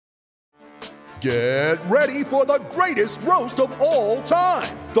Get ready for the greatest roast of all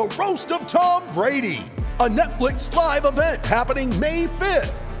time, the Roast of Tom Brady, a Netflix live event happening May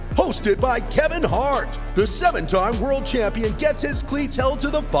 5th. Hosted by Kevin Hart, the 7-time world champion gets his cleats held to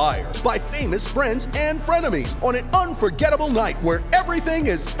the fire by famous friends and frenemies on an unforgettable night where everything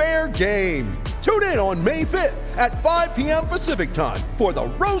is fair game. Tune in on May 5th at 5 p.m. Pacific time for the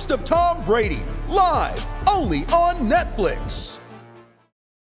Roast of Tom Brady, live only on Netflix.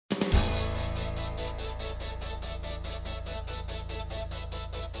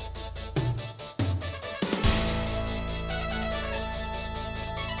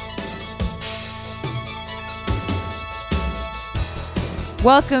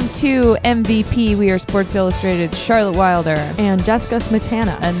 Welcome to MVP. We are Sports Illustrated's Charlotte Wilder and Jessica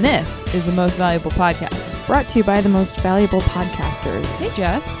Smetana. And this is the Most Valuable Podcast. Brought to you by the Most Valuable Podcasters. Hey,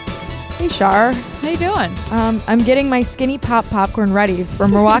 Jess. Hey, Char. How you doing? I'm getting my Skinny Pop popcorn ready for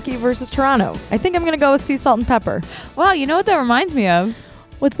Milwaukee versus Toronto. I think I'm going to go with sea salt and pepper. Well, you know what that reminds me of?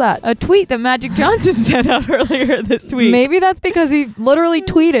 What's that? A tweet that Magic Johnson sent out earlier this week. Maybe that's because he literally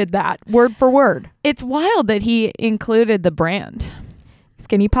tweeted that word for word. It's wild that he included the brand.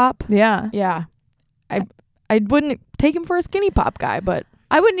 Skinny Pop? Yeah. Yeah. I wouldn't take him for a Skinny Pop guy, but...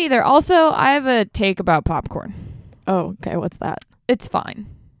 I wouldn't either. Also, I have a take about popcorn. Oh, okay. What's that? It's fine.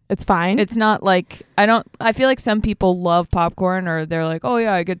 It's fine? It's not like... I feel like some people love popcorn or they're like, oh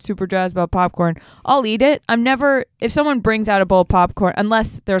yeah, I get super jazzed about popcorn. I'll eat it. I'm never... If someone brings out a bowl of popcorn,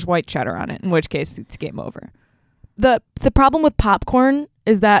 unless there's white cheddar on it, in which case it's game over. The problem with popcorn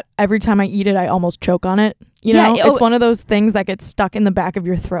is that every time I eat it, I almost choke on it. You know, it's one of those things that gets stuck in the back of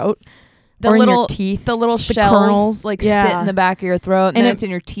your throat or in your teeth. The little shells kernels, sit in the back of your throat and then it's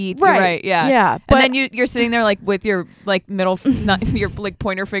in your teeth. Right. You're right. Yeah. Yeah. And then you're sitting there like with your like middle, not your like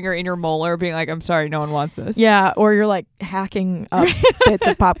pointer finger in your molar being like, I'm sorry, no one wants this. Yeah. Or you're like hacking up bits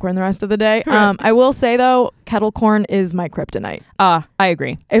of popcorn the rest of the day. I will say though, kettle corn is my kryptonite. I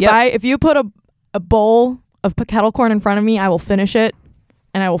agree. If you put a bowl of kettle corn in front of me, I will finish it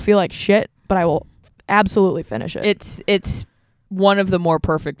and I will feel like shit, but I will absolutely finish it. It's one of the more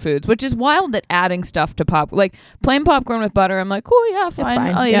perfect foods, which is wild that adding stuff to plain popcorn with butter, I'm like, cool, yeah, fine. It's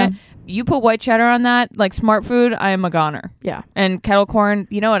fine. I'll eat it. You put white cheddar on that, like smart food, I am a goner. Yeah. And kettle corn,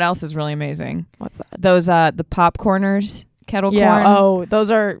 you know what else is really amazing? What's that? Those the popcorners, kettle corn. Oh,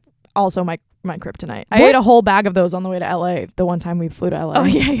 those are also my kryptonite. I ate a whole bag of those on the way to LA the one time we flew to LA. Oh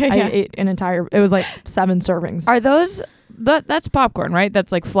yeah. I ate it was like 7 servings. Are those that's popcorn, right?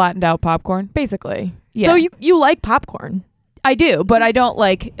 That's like flattened out popcorn, basically. Yeah. So you like popcorn? I do, but I don't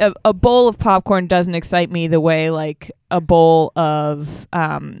like a bowl of popcorn doesn't excite me the way like a bowl of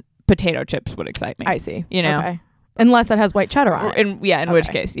potato chips would excite me. I see. You know, okay. Unless it has white cheddar on it. In which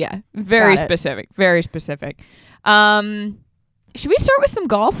case, yeah, very specific. Should we start with some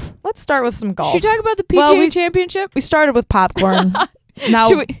golf? Let's start with some golf. Should we talk about the PGA Championship? We started with popcorn. Now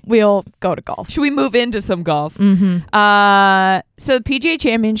we'll go to golf. Should we move into some golf? Mm-hmm. So the PGA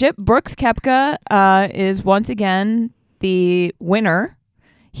Championship, Brooks Koepka is once again the winner.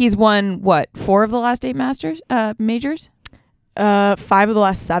 He's won, 4 of the last 8 majors? 5 of the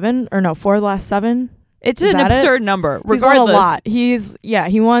last 7, or no, 4 of the last 7. It's an absurd number. Regardless. He's won a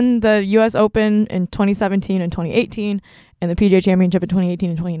lot. He won the U.S. Open in 2017 and 2018. And the PGA Championship in 2018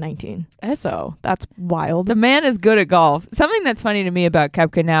 and 2019. So that's wild. The man is good at golf. Something that's funny to me about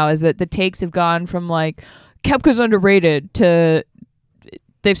Koepka now is that the takes have gone from like, Koepka's underrated to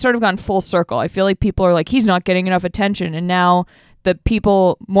they've sort of gone full circle. I feel like people are like, he's not getting enough attention. And now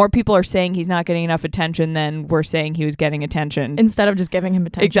more people are saying he's not getting enough attention than we're saying he was getting attention. Instead of just giving him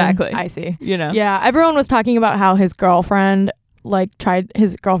attention. Exactly. I see. You know? Yeah. Everyone was talking about how his girlfriend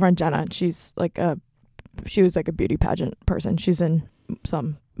Jenna, she was like a beauty pageant person. She's in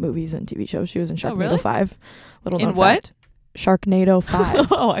some movies and TV shows. She was in Sharknado 5. In what? Sharknado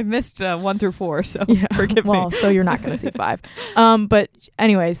 5. Oh, I missed 1 through 4, so forgive me. Well, so you're not going to see 5. But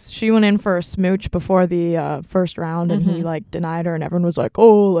anyways, she went in for a smooch before the first round, and he like denied her, and everyone was like,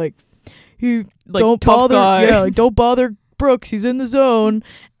 "Oh, like he like, don't bother, guy. Yeah, like, don't bother Brooks. He's in the zone."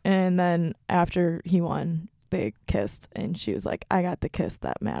 And then after he won, they kissed, and she was like, "I got the kiss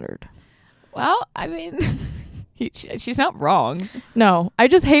that mattered." Well, I mean, she's not wrong. No, I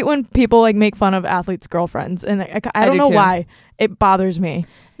just hate when people like make fun of athletes' girlfriends, and I don't know why. It bothers me.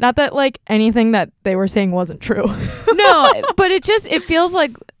 Not that like anything that they were saying wasn't true. No, but it feels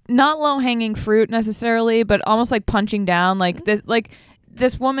like not low hanging fruit necessarily, but almost like punching down. Like this, like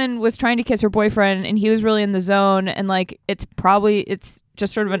this woman was trying to kiss her boyfriend and he was really in the zone, and like it's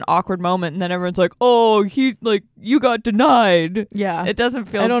just sort of an awkward moment, and then everyone's like, oh, he like you got denied. Yeah, it doesn't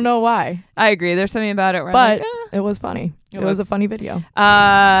feel. I don't know why. I agree. There's something about it where but I'm like, it was funny. It was a funny video.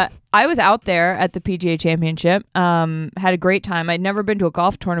 I was out there at the PGA Championship. Had a great time. I'd never been to a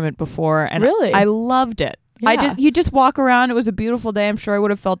golf tournament before, and really? I loved it. Yeah. You just walk around. It was a beautiful day. I'm sure I would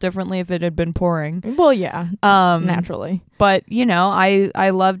have felt differently if it had been pouring. Well, yeah, naturally. But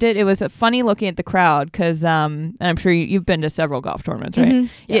I loved it. It was funny looking at the crowd because, and I'm sure you've been to several golf tournaments, right? Mm-hmm.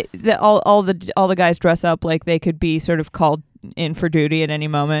 Yes. All the guys dress up like they could be sort of called in for duty at any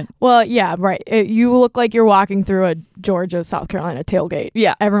moment. Well, yeah, right. You look like you're walking through a Georgia, South Carolina tailgate.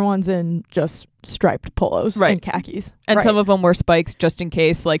 Yeah, everyone's in just striped polos and khakis, and some of them wear spikes just in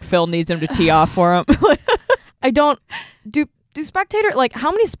case, like Phil needs them to tee off for him. I don't do spectator, like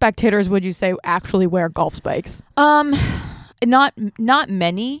how many spectators would you say actually wear golf spikes? Not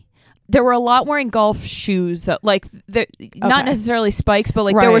many. There were a lot wearing golf shoes that not necessarily spikes, but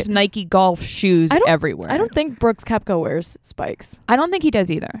like there was Nike golf shoes everywhere. I don't think Brooks Koepka wears spikes. I don't think he does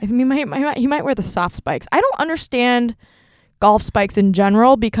either. I think he might wear the soft spikes. I don't understand golf spikes in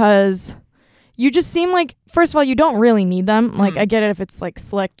general because you just seem like, first of all, you don't really need them. Like, I get it if it's like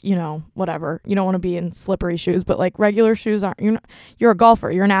slick, whatever. You don't want to be in slippery shoes, but like regular shoes you're a golfer,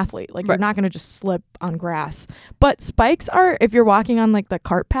 you're an athlete. Like, you're not going to just slip on grass. But spikes are, if you're walking on like the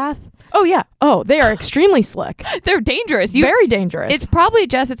cart path. Oh, yeah. Oh, they are extremely slick. They're dangerous. Very dangerous. It's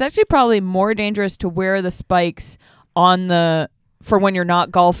actually probably more dangerous to wear the spikes for when you're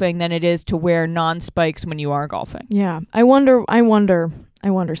not golfing than it is to wear non-spikes when you are golfing. Yeah. I wonder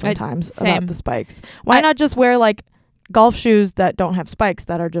sometimes about the spikes. Why not just wear like golf shoes that don't have spikes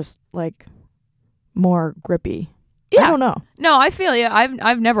that are just like more grippy? Yeah. I don't know. No, I feel you.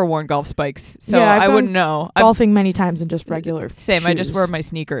 I've never worn golf spikes, so I wouldn't know. Golfing many times in just regular Same. shoes. I just wear my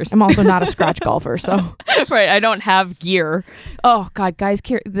sneakers. I'm also not a scratch golfer, so right. I don't have gear. Oh God, guys,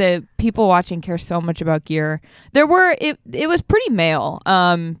 the people watching care so much about gear. It was pretty male.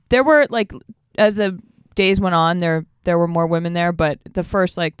 There were like, as the days went on, there were more women there, but the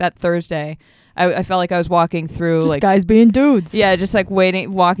first, like that Thursday, I felt like I was walking through just like guys being dudes. Yeah, just like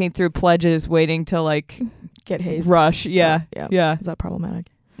walking through pledges, waiting to like get hazed. Rush. Yeah. Is that problematic?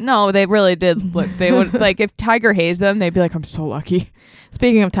 No, they really did. Look, they would like if Tiger hazed them, they'd be like, "I'm so lucky."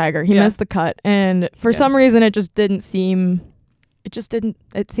 Speaking of Tiger, he missed the cut, and for some reason, it seemed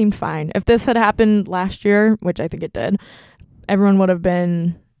fine. If this had happened last year, which I think it did, everyone would have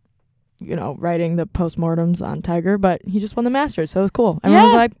been, writing the postmortems on Tiger, but he just won the Masters, so it was cool. Everyone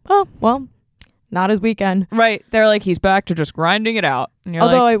was like, "Oh, well, not his weekend." Right. They're like, he's back to just grinding it out.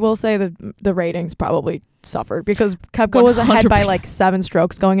 Although I will say that the ratings probably suffered because Koepka was ahead by like 7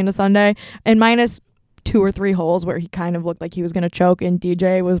 strokes going into Sunday, and minus 2 or 3 holes where he kind of looked like he was going to choke and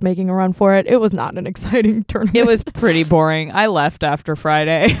DJ was making a run for it. It was not an exciting tournament. It was pretty boring. I left after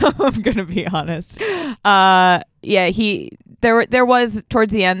Friday. I'm going to be honest. There was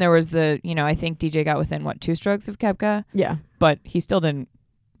towards the end, there was I think DJ got within 2 strokes of Koepka. Yeah. But he still didn't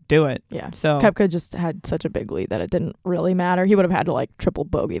do it. Yeah. So Koepka just had such a big lead that it didn't really matter. He would have had to like triple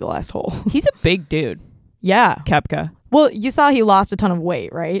bogey the last hole. He's a big dude. Yeah. Koepka. Well, you saw he lost a ton of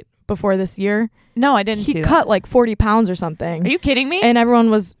weight, right? Before this year. No, I didn't see that. He cut like 40 pounds or something. Are you kidding me? And everyone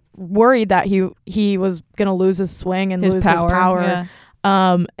was worried that he was going to lose his swing and lose his power.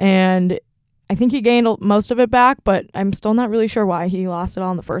 Yeah. And I think he gained most of it back, but I'm still not really sure why he lost it all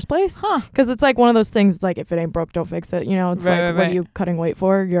in the first place. Huh. Because it's like one of those things, it's like if it ain't broke, don't fix it. It's what are you cutting weight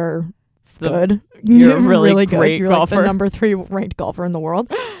for? You're good. You're really good. Great You're golfer. like the number 3 ranked golfer in the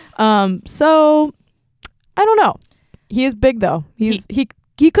world. So I don't know. He is big though.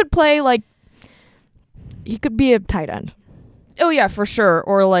 He could play like he could be a tight end. Oh yeah, for sure.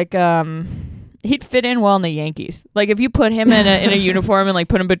 Or like he'd fit in well in the Yankees. Like if you put him in a uniform and like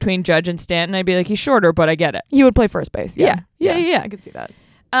put him between Judge and Stanton, I'd be like, he's shorter, but I get it. He would play first base. Yeah. I could see that.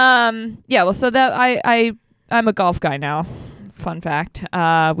 Well, so that I'm a golf guy now. Fun fact.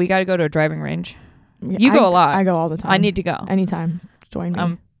 We got to go to a driving range. You go a lot. I go all the time. I need to go. Anytime. Join me.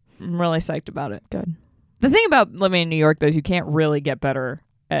 I'm really psyched about it. Good. The thing about living in New York, though, is you can't really get better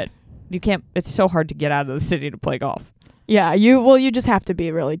it's so hard to get out of the city to play golf. Yeah, you just have to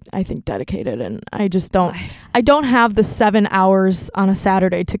be really, I think, dedicated, and I just don't have the 7 hours on a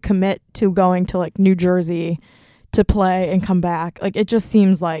Saturday to commit to going to like New Jersey to play and come back. Like it just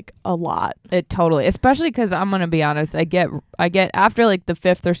seems like a lot. It totally, especially because I'm gonna be honest, I get after like the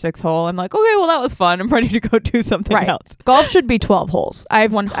 5th or 6th hole, I'm like, okay, well that was fun. I'm ready to go do something else. Golf should be 12 holes.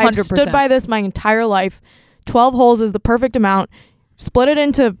 I've 100% stood by this my entire life. 12 holes is the perfect amount. Split it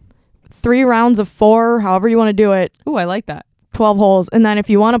into 3 rounds of 4, however you want to do it. Ooh, I like that. 12 holes. And then if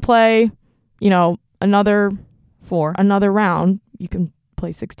you want to play, another 4. another round, you can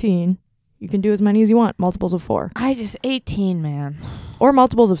play 16. You can do as many as you want, multiples of 4. 18, man. Or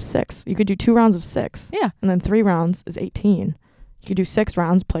multiples of 6. You could do 2 rounds of 6. Yeah. And then 3 rounds is 18. You could do 6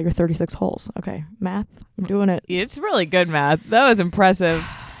 rounds, play your 36 holes. Okay, math. I'm doing it. It's really good math. That was impressive.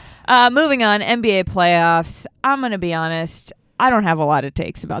 Moving on, NBA playoffs. I'm going to be honest. I don't have a lot of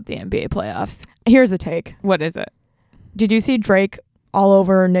takes about the NBA playoffs. Here's a take. What is it? Did you see Drake all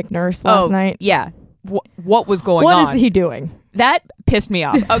over Nick Nurse last night? Yeah. What was going on? What is he doing? That pissed me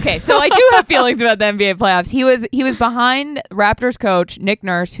off. Okay, so I do have feelings about the NBA playoffs. He was behind Raptors coach Nick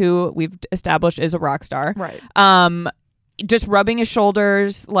Nurse, who we've established is a rock star. Right. Just rubbing his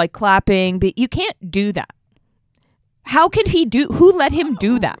shoulders, like clapping. But you can't do that. How can he do? Who let him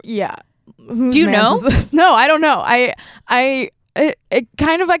do that? Yeah. Do you know? No, I don't know. I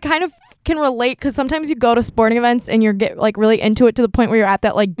kind of can relate because sometimes you go to sporting events and you're really into it to the point where you're at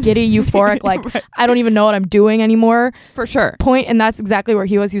that like giddy euphoric like right. I don't even know what I'm doing anymore for sure point, and that's exactly where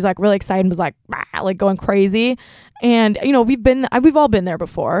he was. He was like really excited and was like like going crazy, and we've all been there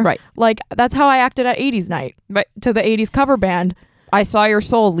before, right? Like that's how I acted at 80s night, right, to the 80s cover band. I saw your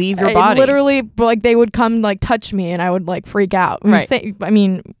soul leave your body. Literally, like they would come like touch me and I would like freak out. Right.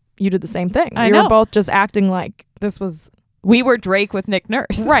 You did the same thing. We were both just acting like this was. We were Drake with Nick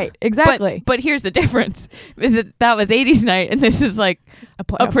Nurse. Right, exactly. But here's the difference. Is that was 80s night and this is like a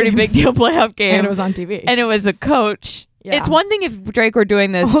pretty big deal playoff game. And it was on TV. And it was a coach. Yeah. It's one thing if Drake were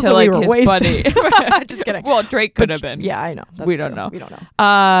doing this also, to like we were his wasted. buddy. Just kidding. Well, Drake could have been. Yeah, I know. We don't know. We don't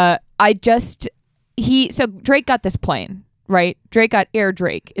know. So Drake got this plane, right? Drake got Air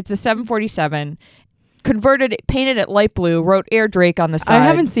Drake. It's a 747. Converted it, painted it light blue, wrote Air Drake on the side. I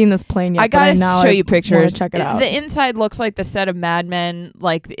haven't seen this plane yet. I gotta show you pictures. Check it out. The inside looks like the set of Mad Men.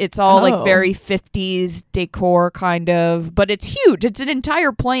 Like it's all like very 50s decor kind of, but it's huge. It's an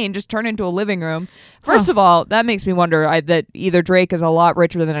entire plane just turned into a living room. First of all, that makes me wonder that either Drake is a lot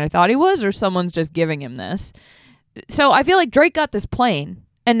richer than I thought he was, or someone's just giving him this. So I feel like Drake got this plane.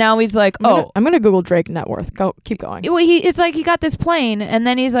 And now he's like, I'm gonna Google Drake net worth. Keep going. It's like he got this plane, and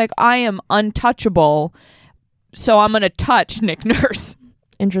then he's like, I am untouchable, so I'm gonna touch Nick Nurse.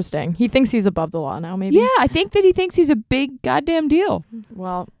 Interesting. He thinks he's above the law now, maybe. Yeah, I think that he thinks he's a big goddamn deal.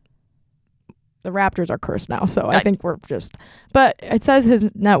 Well, the Raptors are cursed now, so I think we're just. But it says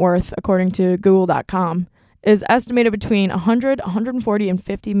his net worth, according to Google.com, is estimated between 100, 140, and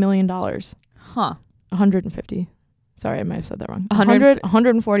 $50 million. Huh. 150. Sorry, I might have said that wrong.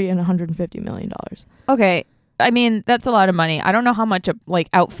 140 and $150 million. Okay. I mean, that's a lot of money. I don't know how much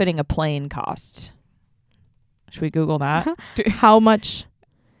outfitting a plane costs. Should we Google that? How much?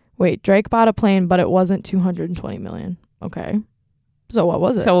 Wait, Drake bought a plane, but it wasn't $220 million. Okay. So what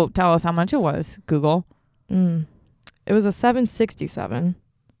was it? So tell us how much it was, Google. It was a 767.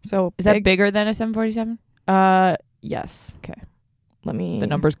 So is that bigger than a 747? Yes. Okay. The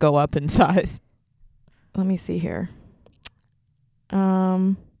numbers go up in size. Let me see here.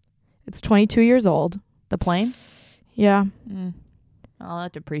 It's 22 years old. The plane? Yeah. Well,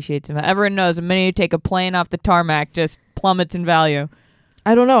 that depreciates. Everyone knows the minute you take a plane off the tarmac, just plummets in value.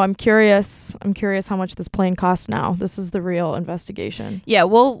 I don't know. I'm curious how much this plane costs now. This is the real investigation. Yeah,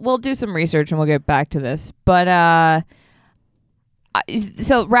 we'll do some research and we'll get back to this. But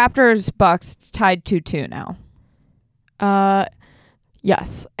so Raptors Bucks tied 2-2 now.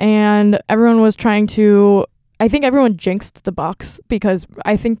 Yes, and everyone was trying to. I think everyone jinxed the Bucks because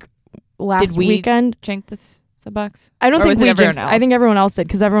I think last weekend jinx the Bucks. I don't think we jinxed. I think everyone else did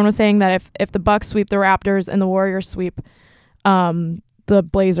because everyone was saying that if the Bucks sweep the Raptors and the Warriors sweep the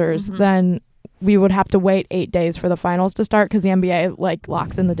Blazers, then we would have to wait 8 days for the finals to start because the NBA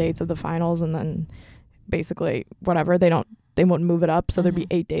locks in the dates of the finals, and then basically whatever they won't move it up, so there'd be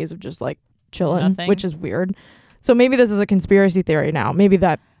 8 days of just chilling. Nothing. Which is weird. So maybe this is a conspiracy theory now. Maybe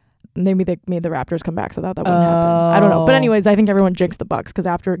they made the Raptors come back so that wouldn't happen. I don't know. But anyways, I think everyone jinxed the Bucks because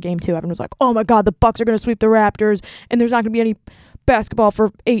after game 2, everyone was like, "Oh my God, the Bucks are going to sweep the Raptors, and there's not going to be any basketball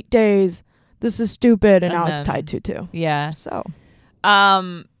for 8 days. This is stupid." And now it's tied 2-2. Yeah. So,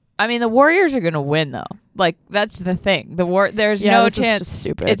 I mean, the Warriors are going to win though. That's the thing. There's no chance. Just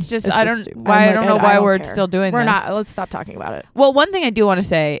stupid. It's just I don't know why we're still doing this. We're not. Let's stop talking about it. Well, one thing I do want to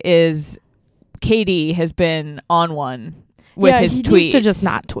say is KD has been on one with his tweets. He needs to just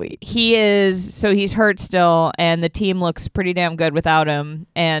not tweet. He's hurt still, and the team looks pretty damn good without him,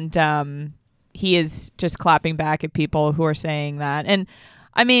 and he is just clapping back at people who are saying that. And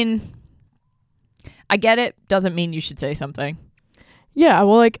I mean, I get it. Doesn't mean you should say something. Yeah,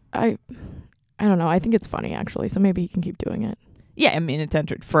 well, I don't know. I think it's funny actually, so maybe he can keep doing it. Yeah, I mean, it's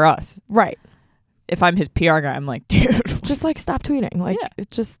entered for us, right? If I'm his PR guy, I'm like, dude, just like stop tweeting. Like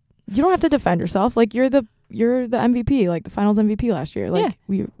it's just you don't have to defend yourself. Like you're the MVP, like the Finals MVP last year. Like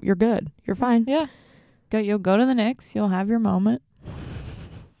you're good. You're fine. Yeah. You'll go to the Knicks. You'll have your moment.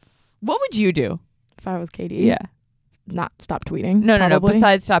 What would you do if I was KD? Yeah. Not stop tweeting. No.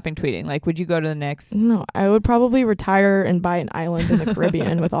 Besides stopping tweeting, like, would you go to the Knicks? No, I would probably retire and buy an island in the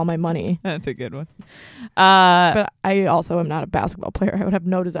Caribbean with all my money. That's a good one. But I also am not a basketball player. I would have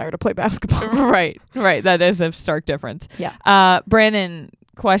no desire to play basketball. Right. That is a stark difference. Yeah. Brandon,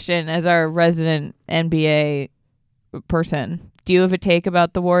 question as our resident NBA person: do you have a take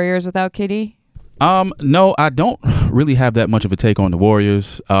about the Warriors without KD? No, I don't really have that much of a take on the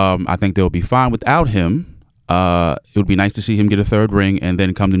Warriors. I think they'll be fine without him. It would be nice to see him get a third ring and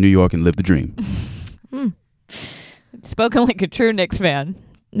then come to New York and live the dream. Spoken like a true Knicks fan.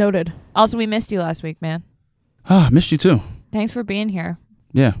 Noted. Also, we missed you last week, man. Missed you too. Thanks for being here.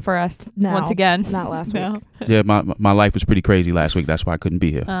 Yeah. For us once again. Not last week. Yeah, my life was pretty crazy last week. That's why I couldn't be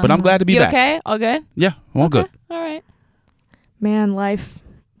here. But I'm glad to be back. You okay? All good? Yeah, all good. All right. Man, life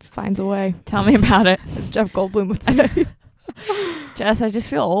finds a way. Tell me about it. As Jeff Goldblum would say. Jess, I just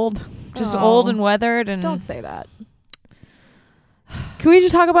feel old. Just old and weathered. And don't say that. Can we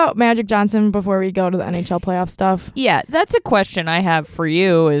just talk about Magic Johnson before we go to the NHL playoff stuff? Yeah, that's a question I have for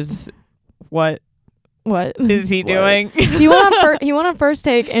you is what is he doing? He went on First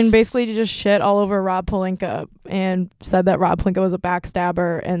Take and basically just shit all over Rob Pelinka and said that Rob Pelinka was a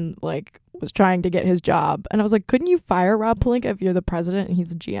backstabber and like was trying to get his job. And I was like, couldn't you fire Rob Pelinka if you're the president and he's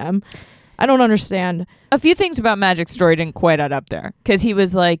the GM? I don't understand. A few things about Magic's story didn't quite add up there because he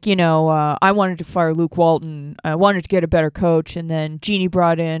was like, I wanted to fire Luke Walton. I wanted to get a better coach. And then Jeannie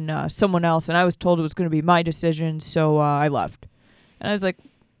brought in someone else and I was told it was going to be my decision. So I left. And I was like,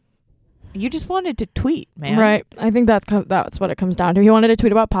 you just wanted to tweet, man. Right. I think that's what it comes down to. He wanted to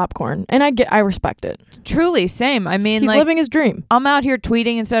tweet about popcorn. And I respect it. Truly, same. I mean, he's living his dream. I'm out here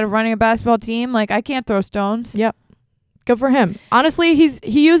tweeting instead of running a basketball team. Like, I can't throw stones. Yep. Good for him. Honestly,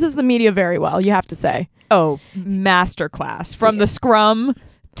 he uses the media very well, you have to say. Oh, masterclass. From the scrum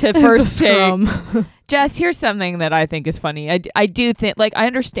to First Take. Jess, here's something that I think is funny. I do think, like, I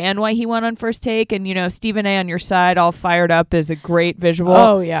understand why he went on First Take, and, Stephen A. on your side, all fired up, is a great visual.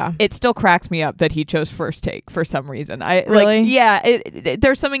 Oh, yeah. It still cracks me up that he chose First Take for some reason. Really?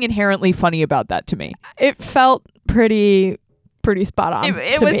 There's something inherently funny about that to me. It felt pretty spot on to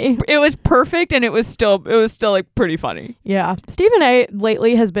me. It was perfect, and it was still like pretty funny. Yeah, Stephen A.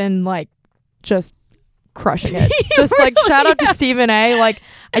 lately has been like just crushing it. Just like shout out to Stephen A. Like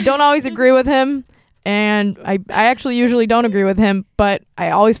I don't always agree with him, and I actually usually don't agree with him, but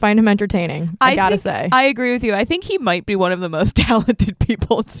I always find him entertaining. I gotta say, I agree with you. I think he might be one of the most talented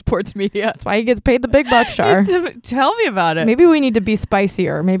people in sports media. That's why he gets paid the big bucks, Shar. Tell me about it. Maybe we need to be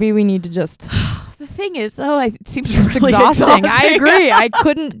spicier. Maybe we need to just. The thing is, it seems really exhausting. I agree. I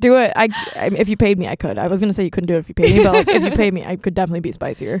couldn't do it. If you paid me, I could. I was gonna say you couldn't do it if you paid me, but like, if you paid me, I could definitely be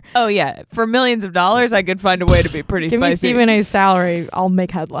spicier. Oh yeah, for millions of dollars, I could find a way to be pretty Give spicy. Me Stephen A's salary, I'll make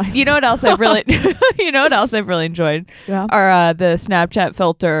headlines. You know what else I've really, enjoyed? Yeah. Are the Snapchat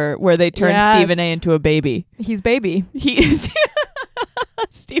filter where they turn Stephen A into a baby. He's baby. He is.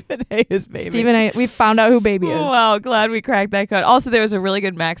 Stephen A is baby. Stephen A. We found out who baby is. Wow, glad we cracked that code. Also, there was a really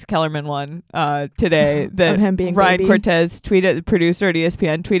good Max Kellerman one today that of him being Ryan baby. Cortez tweeted, the producer at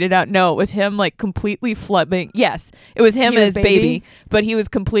ESPN, tweeted out. No, it was him like completely flubbing. Yes, it was him as baby, but he was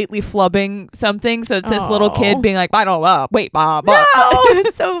completely flubbing something. So it's this little kid being like, I don't know, wait, Bob. No,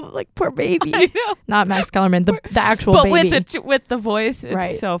 so like poor baby. I know. Not Max Kellerman, the actual but baby. But with the voice, it's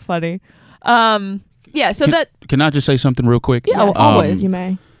right. so funny. Yeah, so Can I just say something real quick? Yeah, yes, always. You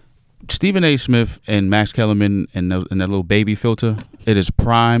may. Stephen A. Smith and Max Kellerman and that little baby filter, it is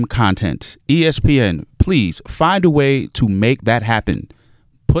prime content. ESPN, please find a way to make that happen.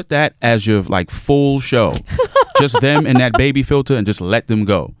 Put that as your like full show. Just them and that baby filter and just let them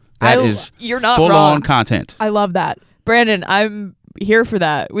go. That is you're not full wrong. on content. I love that. Brandon, I'm here for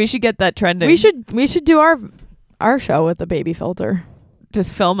that. We should get that trending. We should do our show with the baby filter.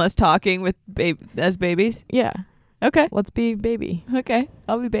 Just film us talking with as babies? Yeah. Okay. Let's be baby. Okay.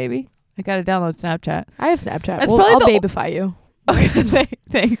 I'll be baby. I got to download Snapchat. I have Snapchat. That's I'll probably babyfy you. Okay.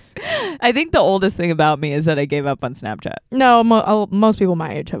 Thanks. I think the oldest thing about me is that I gave up on Snapchat. No, most people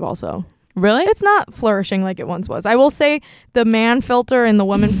my age have also. Really? It's not flourishing like it once was. I will say the man filter and the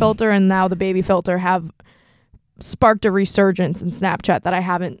woman filter and now the baby filter have sparked a resurgence in Snapchat that I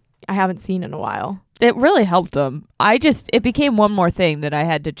haven't seen in a while. It really helped them. It became one more thing that I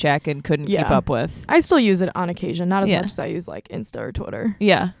had to check and couldn't keep up with. I still use it on occasion, not as much as I use like Insta or Twitter.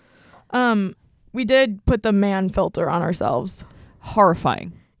 Yeah. We did put the man filter on ourselves.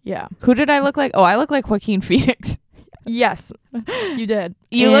 Horrifying. Yeah. Who did I look like? Oh, I look like Joaquin Phoenix. Yes, you did.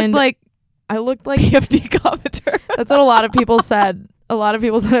 You And looked like I looked like PFD commenter. that's what a lot of people said. A lot of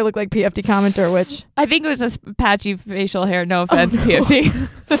people said I looked like PFD commenter, which I think it was just patchy facial hair. No offense, no.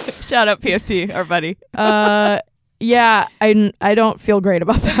 PFT. Shout out PFT, our buddy. yeah, I don't feel great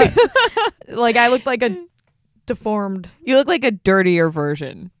about that. Like I looked like a deformed. You look like a dirtier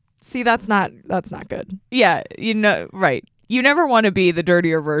version. See, that's not good. Yeah, right. You never want to be the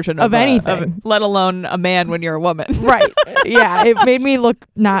dirtier version Of anything. let alone a man when you're a woman. Right. Yeah, it made me look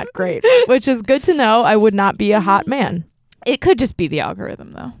not great, which is good to know. I would not be a hot man. It could just be the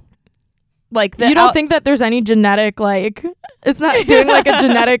algorithm, though. Like You don't think that there's any genetic, like, it's not doing like a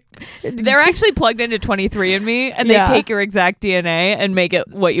genetic. they're actually plugged into 23andMe, and Yeah. they take your exact DNA and make it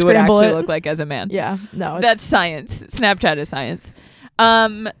what you Scramble would actually it. look like as a man. Yeah, no, it's That's science. Snapchat is science.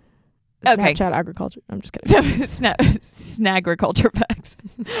 Okay. Snapchat agriculture. I'm just kidding. Snagriculture facts.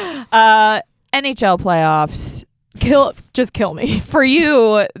 NHL playoffs. Just kill me. For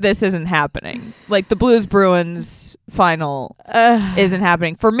you, this isn't happening. Like the Blues Bruins final isn't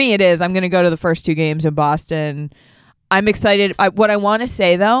happening. For me, it is. I'm going to go to the first 2 games in Boston. I'm excited. What I want to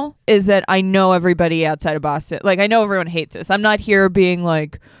say, though, is that I know everybody outside of Boston. Like, I know everyone hates this. I'm not here being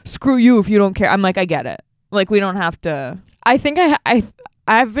like, screw you if you don't care. I'm like, I get it. Like, we don't have to. I think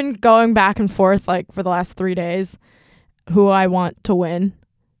I've been going back and forth like for the last 3 days who I want to win.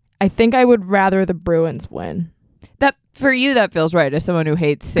 I think I would rather the Bruins win. That for you, that feels right as someone who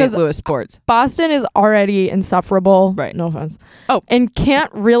hates St. Louis sports. Boston is already insufferable. Right. No offense. Oh. And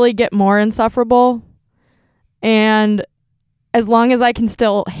can't really get more insufferable. And as long as I can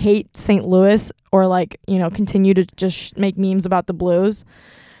still hate St. Louis or like, continue to just make memes about the Blues,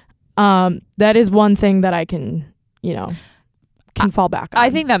 that is one thing that I can fall back on.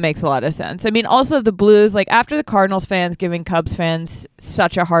 I think that makes a lot of sense. I mean, also the Blues, like after the Cardinals fans giving Cubs fans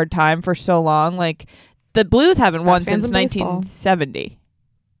such a hard time for so long, like the Blues haven't won since 1970.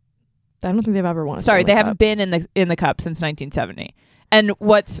 I don't think they've ever won. Sorry, they haven't been in the Cup since 1970. And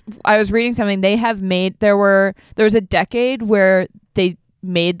I was reading something, they have made, there was a decade where they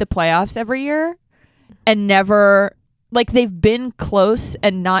made the playoffs every year and never, like they've been close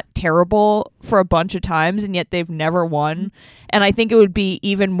and not terrible for a bunch of times, and yet they've never won. And I think it would be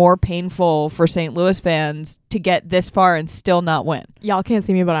even more painful for St. Louis fans to get this far and still not win. Y'all can't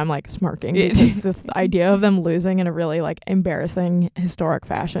see me, but I'm like smirking because the idea of them losing in a really like embarrassing historic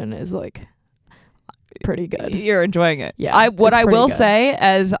fashion is like pretty good. You're enjoying it. Yeah. I will good. say,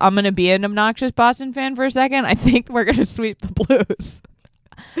 as I'm going to be an obnoxious Boston fan for a second, I think we're going to sweep the Blues.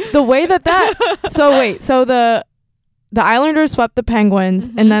 The way so the Islanders swept the Penguins,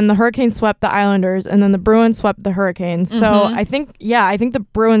 and then the Hurricanes swept the Islanders, and then the Bruins swept the Hurricanes. So I think the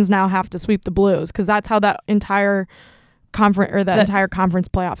Bruins now have to sweep the Blues because that's how that entire conference entire conference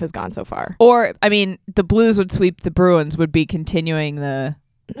playoff has gone so far. Or I mean, the Blues would sweep the Bruins, would be continuing the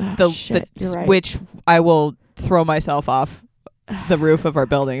you're right. which I will throw myself off the roof of our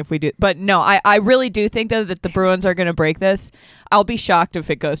building if we do. But no, I really do think though that the Bruins are going to break this. I'll be shocked if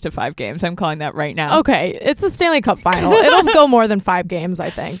it goes to 5 games. I'm calling that right now. Okay, it's a Stanley Cup final. It'll go more than 5 games, I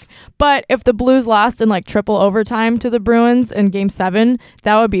think. But if the Blues lost in like triple overtime to the Bruins in Game 7,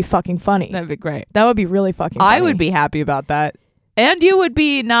 that would be fucking funny. That'd be great. That would be really fucking funny. I would be happy about that. And you would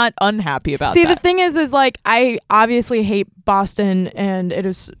be not unhappy about that. See, the thing is like I obviously hate Boston, and it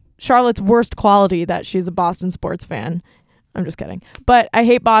is Charlotte's worst quality that she's a Boston sports fan. I'm just kidding. But I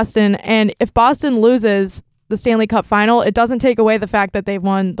hate Boston, and if Boston loses the Stanley Cup final, it doesn't take away the fact that they've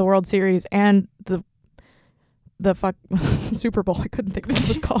won the World Series and the Super Bowl. I couldn't think of what it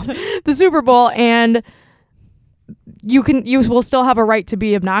was called. The Super Bowl, and you will still have a right to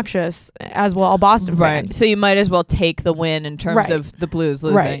be obnoxious, as will all Boston fans. So you might as well take the win in terms of the Blues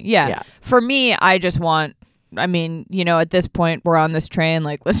losing. Right. Yeah. For me, I just want, I mean, at this point we're on this train,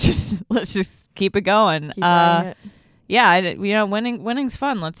 like let's just keep it going. Keep riding it. Yeah, winning's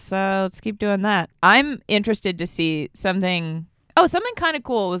fun. Let's keep doing that. I'm interested to see something. Oh, something kind of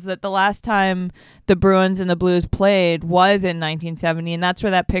cool was that the last time the Bruins and the Blues played was in 1970, and that's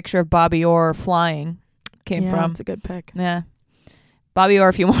where that picture of Bobby Orr flying came from. That's a good pick. Yeah. Bobby Orr,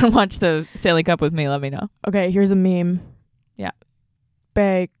 if you want to watch the Stanley Cup with me, let me know. Okay, here's a meme. Yeah.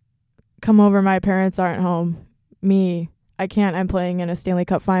 Bae, come over, my parents aren't home. Me, I can't, I'm playing in a Stanley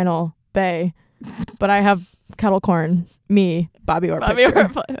Cup final. Bae, but I have kettle corn. Me, Bobby Orr picture.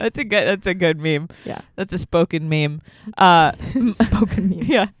 That's a good meme. Yeah. That's a spoken meme. Spoken meme.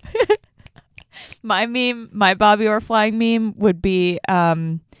 Yeah. My Bobby Orr flying meme would be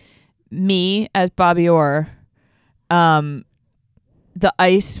me as Bobby Orr. The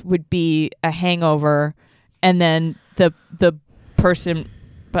ice would be a hangover, and then the person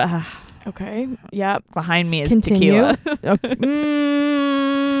Okay. Yep. Behind me is Continue. tequila. Okay.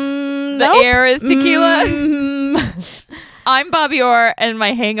 The air is tequila. Mm. I'm Bobby Orr, and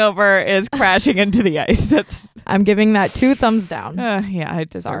my hangover is crashing into the ice. That's I'm giving that 2 thumbs down. yeah, I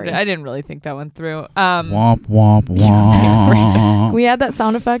deserved Sorry. it. I didn't really think that one through. Womp womp womp. We add that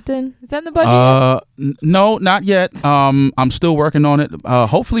sound effect in. Is that in the budget? No, not yet. I'm still working on it.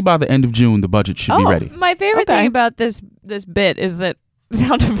 Hopefully by the end of June, the budget should be ready. My favorite Okay. thing about this bit is that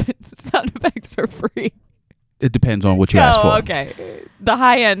sound effects are free. It depends on what you ask for. Okay. The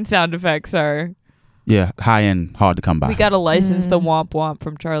high end sound effects are. Yeah, high end, hard to come by. We got to license the womp womp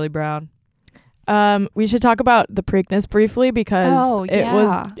from Charlie Brown. We should talk about the Preakness briefly because it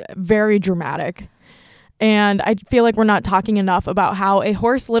was very dramatic. And I feel like we're not talking enough about how a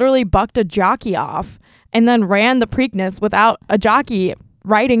horse literally bucked a jockey off and then ran the Preakness without a jockey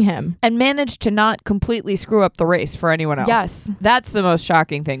riding him. And managed to not completely screw up the race for anyone else. Yes. That's the most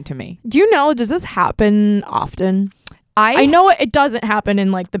shocking thing to me. Do you know, does this happen often? I know it doesn't happen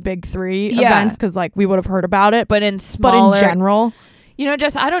in like the big 3 events because like we would have heard about it. But in smaller, but in general, you know,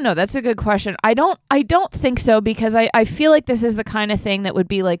 Jess, I don't know. That's a good question. I don't think so because I feel like this is the kind of thing that would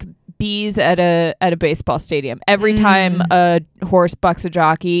be like bees at a baseball stadium. Every time a horse bucks a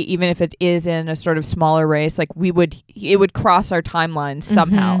jockey, even if it is in a sort of smaller race, like it would cross our timelines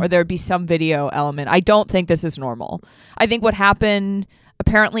somehow, or there'd be some video element. I don't think this is normal. I think what happened,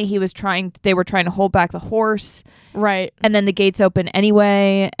 apparently they were trying to hold back the horse. right? And then the gates open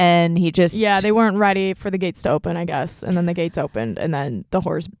anyway, and he just... Yeah, they weren't ready for the gates to open, I guess. And then the gates opened, and then the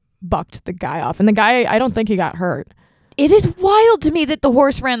horse bucked the guy off. And the guy, I don't think he got hurt. It is wild to me that the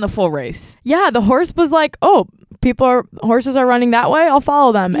horse ran the full race. Yeah, the horse was like, oh, horses are running that way, I'll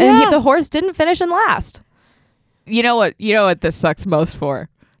follow them. Yeah. And the horse didn't finish in last. You know what this sucks most for?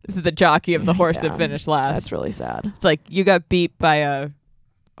 This is the jockey of the horse that finished last. That's really sad. It's like you got beat by a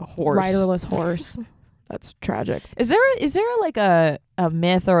horse. Riderless horse. That's tragic. Is there like a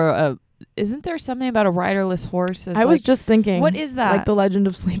myth or isn't there something about a riderless horse? I was just thinking, what is that? Like the Legend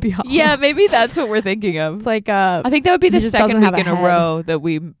of Sleepy Hollow. Yeah, maybe that's what we're thinking of. It's like I think that would be the just second doesn't have week in a a head. row that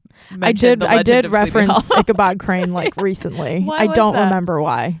we I did of reference Sleepy Hollow. Ichabod Crane like recently. Why I was don't that? remember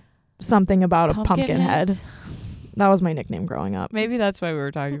why. Something about a pumpkin head. heads? That was my nickname growing up. Maybe that's why we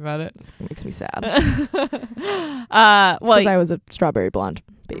were talking about it. It makes me sad. Well, Because I was a strawberry blonde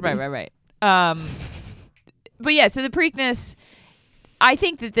baby. Right. But yeah, so the Preakness, I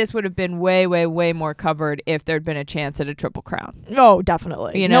think that this would have been way, way, way more covered if there'd been a chance at a Triple Crown. Oh,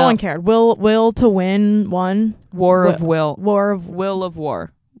 definitely. You no know? one cared. Will to win won. War of Will. War of Will of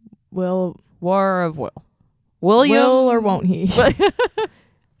War. Will. War of Will. William. Will or won't he?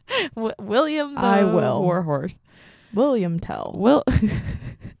 William the I will. War Horse. William Tell. Will.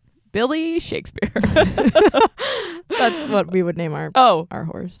 Billy Shakespeare. That's what we would name our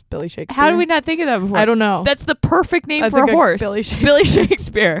horse. Billy Shakespeare. How did we not think of that before? I don't know. That's the perfect name That's for a a good horse. Billy Shakespeare. Billy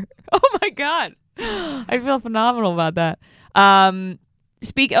Shakespeare. Oh my God. I feel phenomenal about that.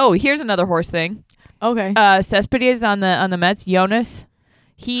 Here's another horse thing. Okay. Cespedes on the Mets, Jonas.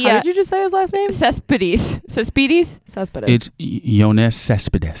 How did you just say his last name? Cespedes. Cespedes. It's Jonas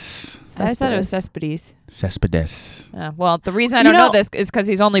Cespedes. I thought it was Cespedes. Cespedes. Well, the reason I don't know this is because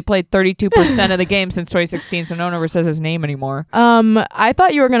he's only played 32% of the game since 2016, so no one ever says his name anymore. I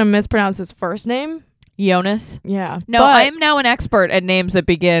thought you were gonna mispronounce his first name. Jonas. Yeah. No, I am now an expert at names that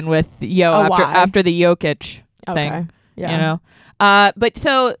begin with after the Jokic thing. Okay. Yeah. You know. But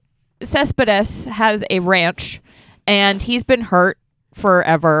so Cespedes has a ranch, and he's been hurt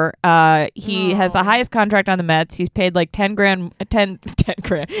forever. He has the highest contract on the Mets. He's paid like 10 grand.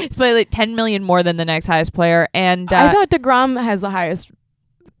 He's paid like 10 million more than the next highest player. And I thought DeGrom has the highest.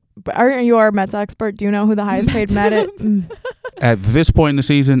 Are you our Mets expert? Do you know who the highest paid Met is? At this point in the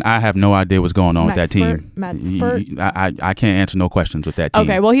season, I have no idea what's going on with that team. Metspert? I can't answer no questions with that team.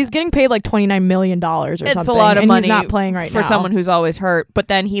 Okay, well, he's getting paid like $29 million or something. It's a lot of and money he's not playing right for now. someone who's always hurt. But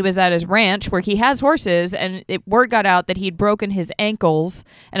then he was at his ranch where he has horses, and word got out that he'd broken his ankles,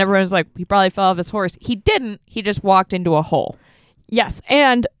 and everyone was like, he probably fell off his horse. He didn't. He just walked into a hole. Yes,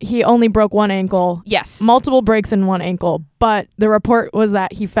 and he only broke one ankle. Yes. Multiple breaks in one ankle, but the report was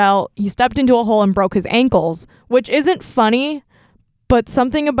that he stepped into a hole and broke his ankles, which isn't funny, but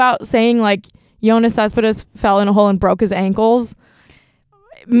something about saying like Jonas Cespedes fell in a hole and broke his ankles,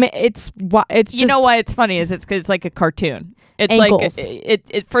 it's just... You know why it's funny is it's because it's like a cartoon. It's ankles. like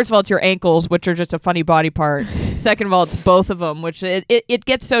it first of all, it's your ankles, which are just a funny body part. Second of all, it's both of them, which it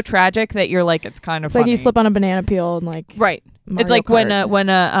gets so tragic that you're like, it's kind of It's funny. like you slip on a banana peel and like... Right. Mario it's like Kart. when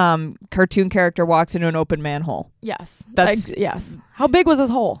a cartoon character walks into an open manhole. Yes. That's yes. How big was his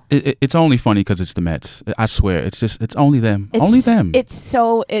hole? It's only funny because it's the Mets. I swear, it's only them. Only them.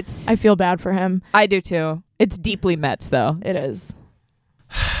 I feel bad for him. I do too. It's deeply Mets though. It is.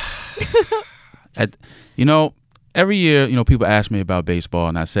 Every year, people ask me about baseball,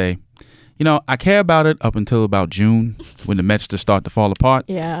 and I say, I care about it up until about June when the Mets just start to fall apart.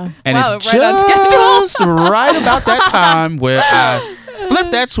 Yeah. And wow, it's right on just right about that time where I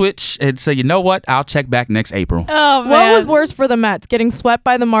flip that switch and say, you know what? I'll check back next April. Oh, man. What was worse for the Mets, getting swept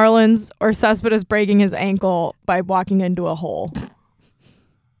by the Marlins or Cespedes breaking his ankle by walking into a hole?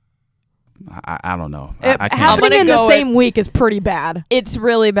 I don't know. I can't. Happening in the same week is pretty bad. It's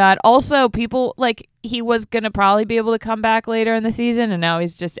really bad. Also, people, he was going to probably be able to come back later in the season, and now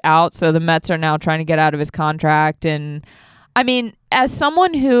he's just out. So the Mets are now trying to get out of his contract. And, I mean, as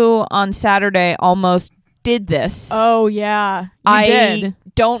someone who on Saturday almost did this. Oh, yeah. I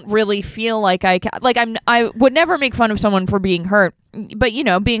don't really feel like I would never make fun of someone for being hurt. But,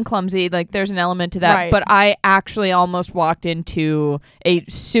 being clumsy, there's an element to that. Right. But I actually almost walked into a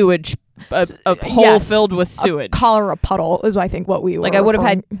sewage a hole filled with sewage. A cholera puddle is, I think, what we were. I would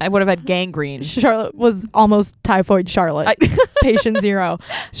have had gangrene. Charlotte was almost typhoid Charlotte. Patient zero.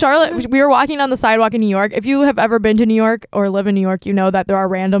 Charlotte, we were walking down the sidewalk in New York. If you have ever been to New York or live in New York, you know that there are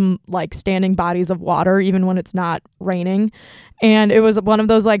random standing bodies of water even when it's not raining. And it was one of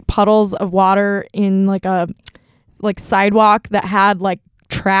those puddles of water in a sidewalk that had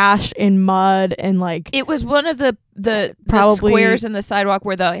trash and mud and it was one of the squares in the sidewalk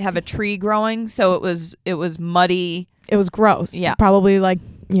where they have a tree growing, so it was muddy. It was gross. Yeah, probably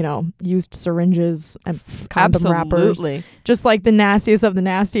used syringes and condom wrappers. Just the nastiest of the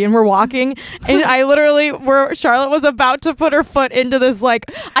nasty. And we're walking, and I literally, Charlotte was about to put her foot into this I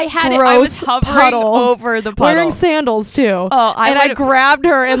had it. I was hovering puddle, over the puddle, wearing sandals too. Oh, I grabbed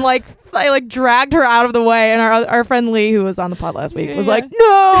her and I dragged her out of the way, and our friend Lee, who was on the pod last week, was like,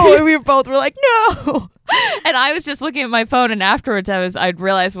 "No!" And we both were like, "No!" And I was just looking at my phone, and afterwards I'd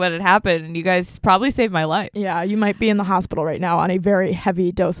realized what had happened, and you guys probably saved my life. Yeah, you might be in the hospital right now on a very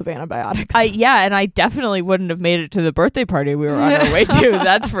heavy dose of antibiotics. And I definitely wouldn't have made it to the birthday party we were on our way to.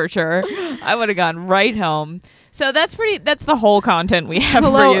 That's for sure. I would have gone right home. So that's the whole content we have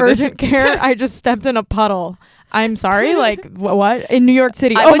Hello, for you. Urgent care. I just stepped in a puddle. I'm sorry, what? In New York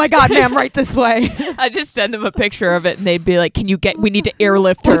City. Oh my God, ma'am, right this way. I just send them a picture of it, and they'd be like, we need to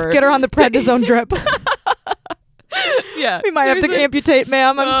airlift her. Let's get her on the prednisone drip. Yeah. We might have to amputate,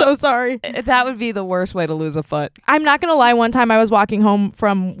 ma'am. I'm so sorry. That would be the worst way to lose a foot. I'm not going to lie. One time I was walking home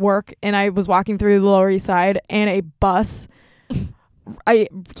from work, and I was walking through the Lower East Side, and a bus, a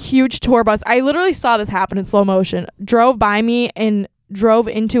huge tour bus, I literally saw this happen in slow motion, drove by me and drove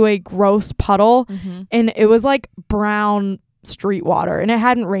into a gross puddle, and it was brown street water, and it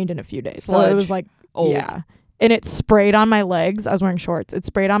hadn't rained in a few days. Sludge. So it was old. Yeah. And it sprayed on my legs. I was wearing shorts. It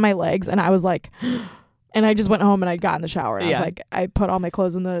sprayed on my legs, and I was and I just went home and I got in the shower. And I was I put all my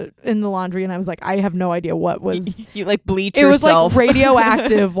clothes in the laundry, and I was I have no idea what was. You bleach it yourself. It was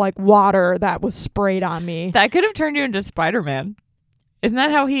radioactive water that was sprayed on me. That could have turned you into Spider-Man. Isn't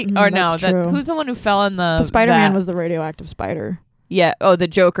that how he? Or no? Who's the one who fell in the? Spider-Man was the radioactive spider. Yeah. Oh, the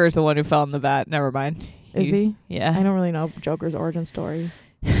Joker's the one who fell in the vat. Never mind. Is he? Yeah. I don't really know Joker's origin stories.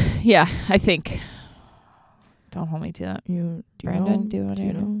 Yeah, I think. Don't hold me to that. Brandon, do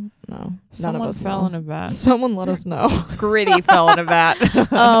you know? No. None of us fell in a vat. Someone let us know. Gritty fell in a vat.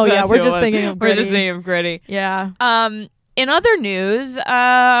 Oh, yeah. We're just thinking of Gritty. We're just thinking of Gritty. Yeah. In other news,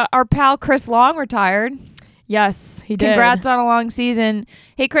 our pal Chris Long retired. Yes, he did. Congrats on a long season.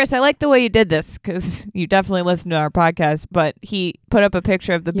 Hey, Chris, I like the way you did this because you definitely listen to our podcast, but he put up a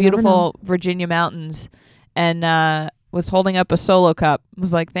picture of the beautiful Virginia mountains and was holding up a solo cup.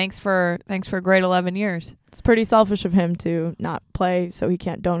 Was like, thanks for a great 11 years. It's pretty selfish of him to not play so he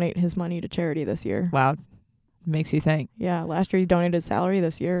can't donate his money to charity this year. Wow. Makes you think. Yeah, last year he donated his salary.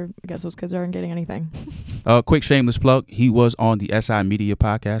 This year, I guess those kids aren't getting anything. Quick shameless plug. He was on the SI Media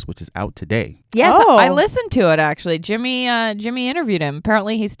podcast, which is out today. Yes, I listened to it, actually. Jimmy interviewed him.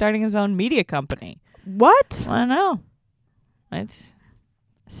 Apparently, he's starting his own media company. What? I don't know. It's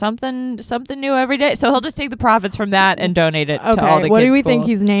something new every day. So he'll just take the profits from that and donate it to all the kids' What do we think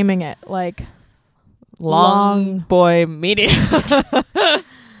schools. he's naming it? Long Boy Media.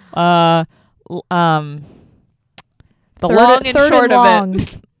 The long and short of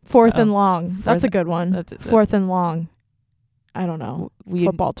it. Fourth and long. That's a good one. That's Fourth and long. I don't know.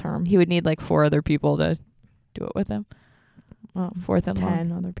 Football term. He would need 4 other people to do it with him. Fourth and 10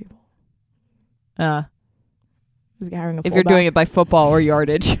 long. other people. He's hiring a if you're doing it by football or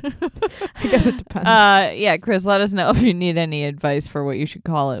yardage. I guess it depends. Yeah, Chris, let us know if you need any advice for what you should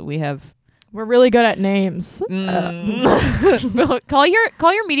call it. We're really good at names. Call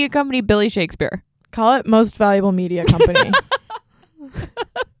your media company Billy Shakespeare. Call it Most Valuable Media Company.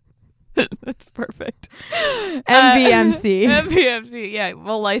 That's perfect. MVMC. MVMC. Yeah,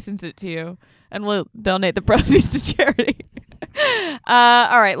 we'll license it to you, and we'll donate the proceeds to charity.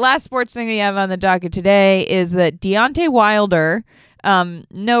 All right, last sports thing we have on the docket today is that Deontay Wilder,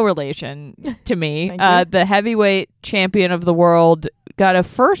 no relation to me, the heavyweight champion of the world, got a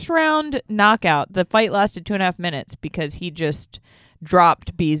first-round knockout. The fight lasted 2.5 minutes because he just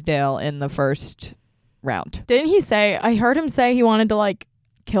dropped Beasdale in the first round. Didn't he say? I heard him say he wanted to like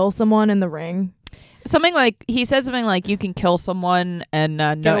kill someone in the ring. He said something like you can kill someone and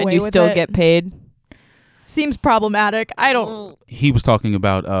you with still it. get paid. Seems problematic. I don't. He was talking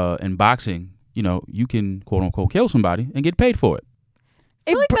about in boxing, you can quote unquote kill somebody and get paid for it.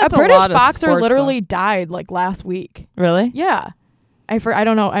 I feel like A that's a British lot of boxer sports, literally died like last week. Really? Yeah. I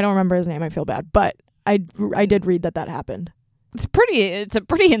don't know. I don't remember his name. I feel bad, but I did read that happened. It's a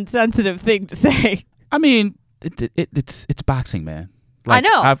pretty insensitive thing to say. I mean, it's boxing, man. I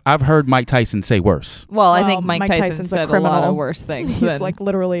know. I've heard Mike Tyson say worse. Well, I think Mike Tyson Tyson's said a criminal. lot of worse things. He's like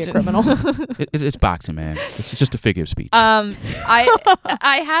literally a criminal. It's boxing, man. It's just a figure of speech. I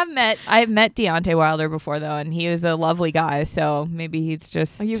have met Deontay Wilder before though, and he was a lovely guy. So maybe he's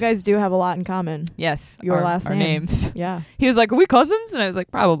just. You guys do have a lot in common. Yes, Your our last name. names. Yeah. He was like, "Are we cousins?" And I was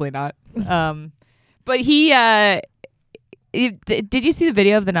like, "Probably not." But he. Did you see the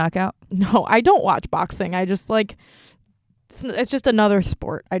video of the knockout? No, I don't watch boxing. I just like. It's just another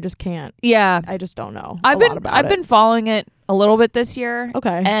sport. I just can't. Yeah, I just don't know. I've been following it a little bit this year.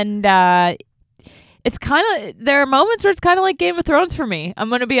 Okay. And it's kind of, there are moments where it's kind of like Game of Thrones for me. I'm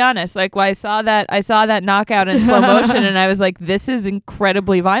gonna be honest. Like when I saw that knockout in slow motion, and I was like, this is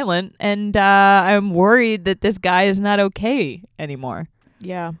incredibly violent, and I'm worried that this guy is not okay anymore.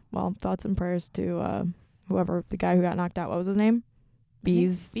 Yeah. Well, thoughts and prayers to whoever the guy who got knocked out. What was his name?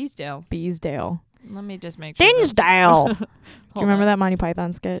 Beasdale. Let me just make sure. Dinsdale. Do you Hold remember on. that Monty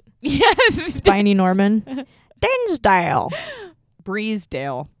Python skit? Yes. Spiny Norman. Dinsdale.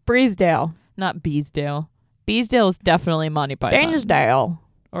 Breesedale. Not Beasdale. Beasdale is definitely Monty Python. Dinsdale.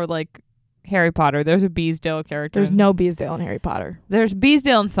 Or like Harry Potter. There's a Beasdale character. There's no Beasdale in Harry Potter. There's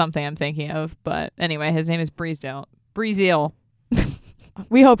Beasdale in something I'm thinking of, but anyway, his name is Breesedale.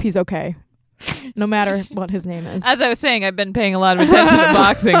 We hope he's okay, no matter what his name is. As I was saying, I've been paying a lot of attention to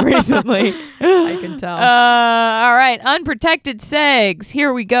boxing recently. I can tell. All right, unprotected segs.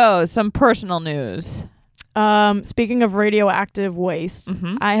 Here we go. Some personal news. Speaking of radioactive waste,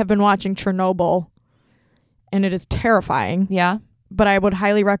 I have been watching Chernobyl, and it is terrifying. Yeah, but I would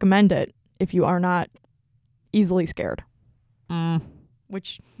highly recommend it if you are not easily scared,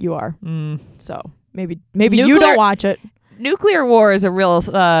 which you are. So maybe you don't watch it. Nuclear war is a real.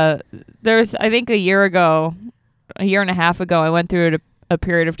 There's, I think, a year and a half ago, I went through a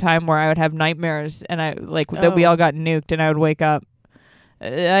period of time where I would have nightmares, and that we all got nuked, and I would wake up.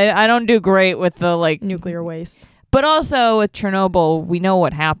 I don't do great with the nuclear waste. But also with Chernobyl, we know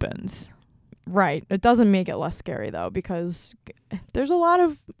what happens. Right. It doesn't make it less scary though, because there's a lot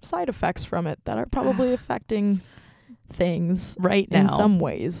of side effects from it that are probably affecting things right now in some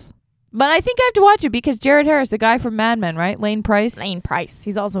ways. But I think I have to watch it because Jared Harris, the guy from Mad Men, right? Lane Price.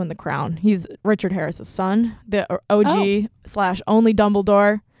 He's also in The Crown. He's Richard Harris's son, the OG / only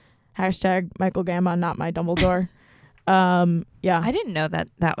Dumbledore. # Michael Gambon, not my Dumbledore. Yeah. I didn't know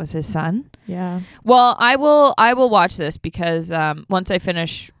that was his son. Yeah. Well, I will watch this because once I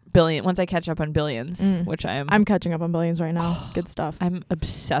catch up on Billions, which I'm catching up on Billions right now. Good stuff. I'm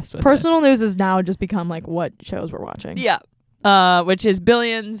obsessed with Personal news has now just become like what shows we're watching. Yeah. Which is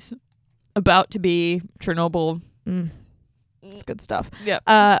Billions, about to be Chernobyl. It's good stuff. Yeah.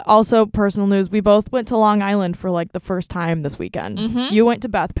 Also, personal news. We both went to Long Island for like the first time this weekend. You went to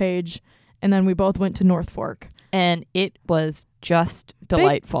Bethpage, and then we both went to North Fork. And it was just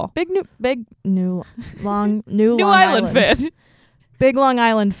delightful. Big Long New Island fan. Big Long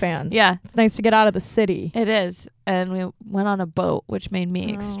Island fans. Yeah. It's nice to get out of the city. It is. And we went on a boat, which made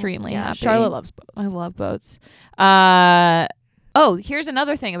me extremely happy. Charlotte loves boats. I love boats. Here's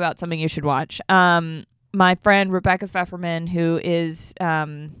another thing about something you should watch. My friend Rebecca Pfefferman, who is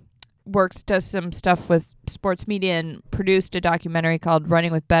does some stuff with sports media and produced a documentary called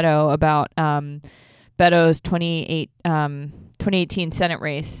Running with Beto about Beto's 2018 Senate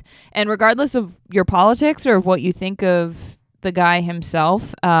race. And regardless of your politics or of what you think of the guy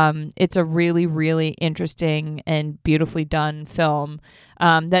himself, it's a really, really interesting and beautifully done film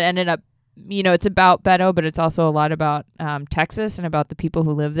that ended up it's about Beto, but it's also a lot about Texas and about the people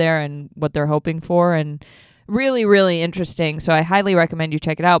who live there and what they're hoping for, and really, really interesting. So I highly recommend you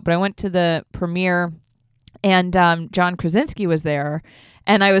check it out. But I went to the premiere, and John Krasinski was there,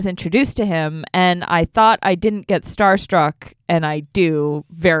 and I was introduced to him, and I thought I didn't get starstruck, and I do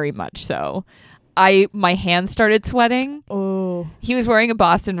very much so. My hands started sweating. Oh, he was wearing a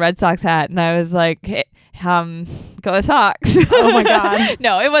Boston Red Sox hat, and I was like, hey, go Sox. Oh my God.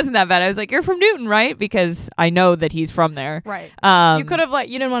 No, it wasn't that bad. I was like, you're from Newton, right? Because I know that he's from there. Right. You could have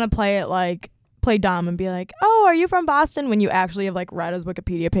you didn't want to play dumb and be like, oh, are you from Boston? When you actually have read his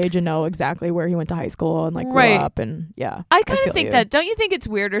Wikipedia page and know exactly where he went to high school and grew up, and yeah. I kind of think that. Don't you think it's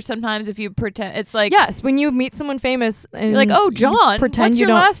weirder sometimes if you pretend? It's like, yes, when you meet someone famous and you're like, oh, John, pretend what's you your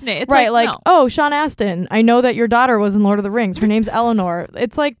don't, last name? It's right, no. Oh, Sean Astin. I know that your daughter was in Lord of the Rings. Her name's Eleanor.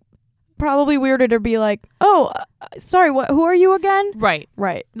 It's probably weirder to be like, oh, sorry, who are you again? Right.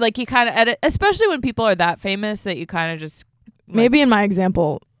 Like you kind of edit, especially when people are that famous that you kind of just maybe in my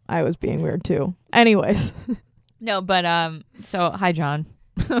example I was being weird too. Anyways. No, but so hi John.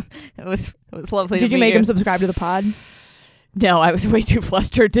 it was lovely. Did you make him subscribe to the pod? No, I was way too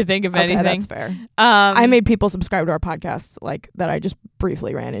flustered to think of anything. That's fair. I made people subscribe to our podcast that I just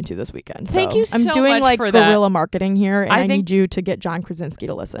briefly ran into this weekend. Thank you so much. I'm doing much for guerrilla that. Marketing here, and I need you to get John Krasinski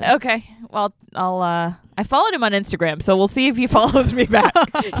to listen. Okay. Well, I followed him on Instagram, so we'll see if he follows me back.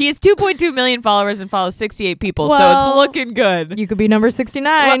 He has 2.2 million followers and follows 68 people, so it's looking good. You could be number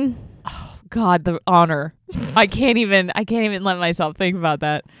 69. Oh God, the honor. I can't even let myself think about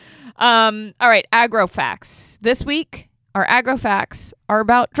that. All right, agro facts. This week, our agro facts are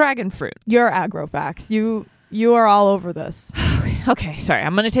about dragon fruit. Your agro facts. You are all over this. Okay, sorry.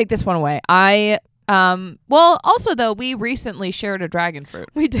 I'm going to take this one away. Also though, we recently shared a dragon fruit.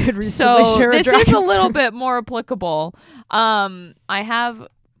 We did recently share a dragon fruit. This is a little bit more applicable. I have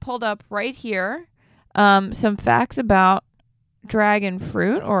pulled up right here some facts about dragon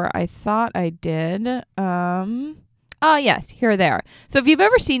fruit, or I thought I did. Yes, here they are. So if you've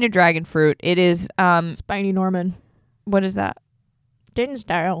ever seen a dragon fruit, it is Spiny Norman. What is that? Din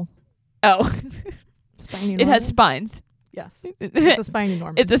style. Oh. Spiny Norman. It has spines. Yes. It's a spiny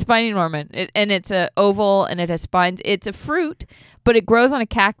Norman. It's a spiny Norman. And it's a oval and it has spines. It's a fruit, but it grows on a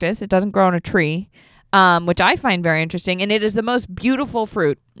cactus. It doesn't grow on a tree, which I find very interesting. And it is the most beautiful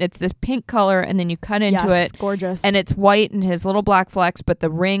fruit. It's this pink color, and then you cut into it. Gorgeous. And it's white and has little black flecks, but the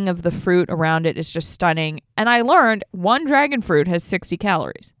ring of the fruit around it is just stunning. And I learned one dragon fruit has 60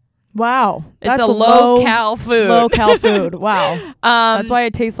 calories. Wow. It's a low-cal food. Low-cal food. Wow. That's why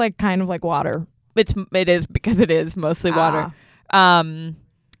it tastes kind of like water. It is because it is mostly water. And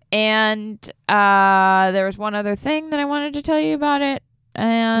there was one other thing that I wanted to tell you about it.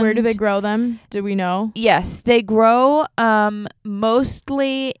 And where do they grow them? Do we know? Yes, they grow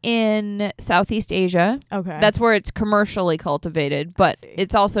mostly in Southeast Asia. Okay. That's where it's commercially cultivated, but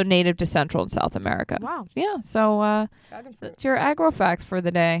it's also native to Central and South America. Wow. Yeah, so that's your agro-facts for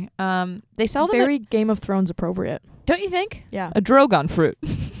the day. They sell them very Game of Thrones appropriate. Don't you think? Yeah. A Drogon fruit.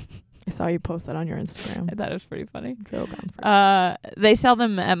 I saw you post that on your Instagram. I thought it was pretty funny. Drogon fruit. They sell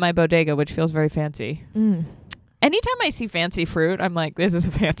them at my bodega, which feels very fancy. Anytime I see fancy fruit, I'm like, this is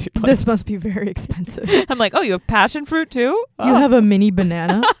a fancy place. This must be very expensive. I'm like, oh, you have passion fruit too? You have a mini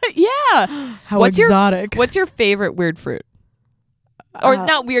banana? Yeah. How exotic. What's your favorite weird fruit? Or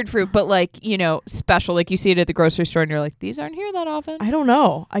not weird fruit, but special. Like you see it at the grocery store and you're like, these aren't here that often. I don't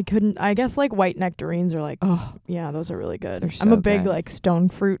know. I guess white nectarines are oh, yeah, those are really good. So I'm a big stone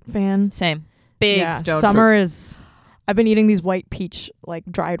fruit fan. Same. Big stone Summer fruit. is, I've been eating these white peach,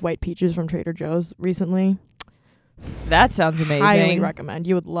 dried white peaches from Trader Joe's recently. That sounds amazing. Highly recommend.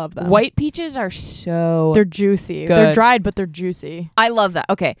 You would love them. White peaches are they're juicy. Good. They're dried, but they're juicy. I love that.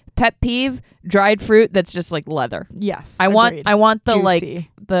 Okay. Pet peeve, dried fruit that's just like leather. Yes. I want the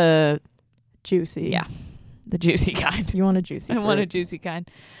juicy. The juicy. Yeah. The juicy kind. You want a juicy fruit. I want a juicy kind.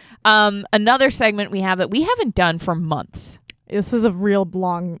 Another segment we have that we haven't done for months. This is a real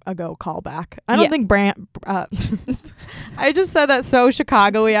long ago callback. I don't think I just said that so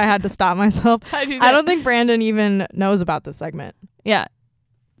Chicago-y I had to stop myself. I don't think Brandon even knows about this segment. Yeah.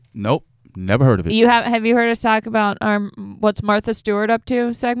 Nope. Never heard of it. Have you heard us talk about our What's Martha Stewart Up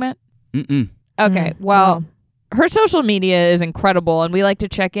To segment? Mm-mm. Okay. Well, her social media is incredible, and we like to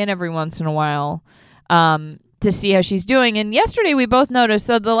check in every once in a while to see how she's doing. And yesterday we both noticed,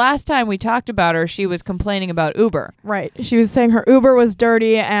 so the last time we talked about her, she was complaining about Uber. Right. She was saying her Uber was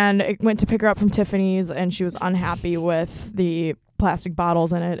dirty and it went to pick her up from Tiffany's, and she was unhappy with the plastic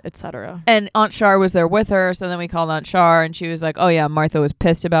bottles in it, etc. And Aunt Char was there with her, so then we called Aunt Char, and she was like, oh yeah, Martha was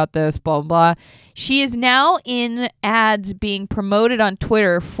pissed about this, blah, blah, blah. She is now in ads being promoted on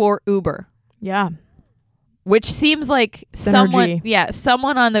Twitter for Uber. Yeah. Which seems like Synergy.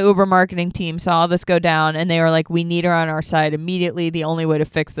 someone on the Uber marketing team saw this go down, and they were like, we need her on our side immediately. The only way to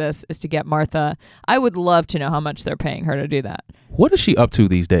fix this is to get Martha. I would love to know how much they're paying her to do that. What is she up to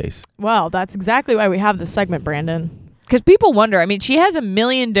these days? Well, that's exactly why we have this segment, Brandon. Because people wonder. I mean, she has a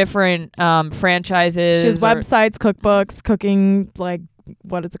million different franchises. She has websites, cookbooks, cooking, like,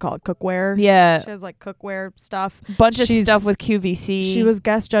 what is it called? Cookware. Yeah. She has like cookware stuff. Bunch of stuff with QVC. She was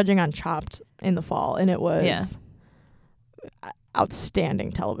guest judging on Chopped in the fall, and it was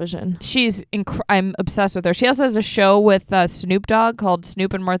outstanding television. She's I'm obsessed with her. She also has a show with Snoop Dogg called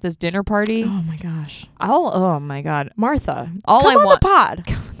Snoop and Martha's Dinner Party. Oh my gosh. Oh my God. Martha. Come on the pod.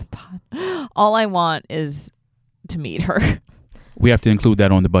 Come on the pod. All I want is to meet her. We have to include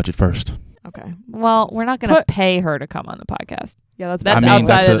that on the budget first. Okay. Well, we're not going to pay her to come on the podcast. Yeah, that's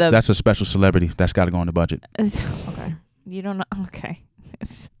outside of the... That's a special celebrity. That's got to go on the budget. Okay. You don't know. Okay.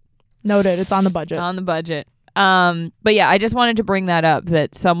 Noted. It's on the budget. On the budget. But yeah, I just wanted to bring that up,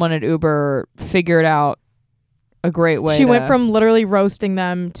 that someone at Uber figured out a great way. She went from literally roasting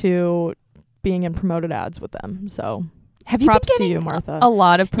them to being in promoted ads with them. So have you props been to getting you, Martha. a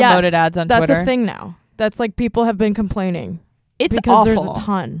lot of promoted ads on Twitter? That's a thing now. That's like people have been complaining. It's because awful. There's a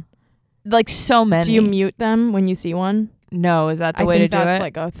ton. Like so many. Do you mute them when you see one? No, is that the way to do it? I think that's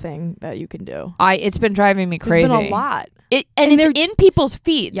like a thing that you can do. It's been driving me crazy. There's been a lot. And it's in people's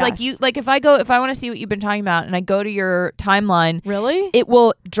feeds. Yes. Like if I want to see what you've been talking about and I go to your timeline, really? It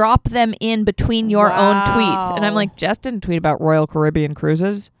will drop them in between your own tweets. And I'm like, Jess didn't tweet about Royal Caribbean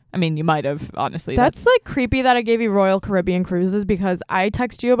cruises. I mean, you might have, honestly. That's like creepy that I gave you Royal Caribbean cruises, because I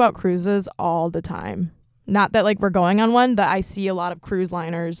text you about cruises all the time. Not that like we're going on one, that I see a lot of cruise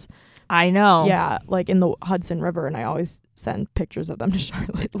liners. I know. Yeah, like in the Hudson River, and I always send pictures of them to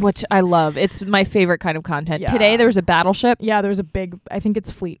Charlotte. Which I love. It's my favorite kind of content. Yeah. Today there was a battleship. Yeah, there was a big, I think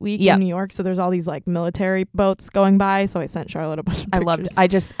it's Fleet Week in New York, so there's all these like military boats going by, so I sent Charlotte a bunch of pictures. I loved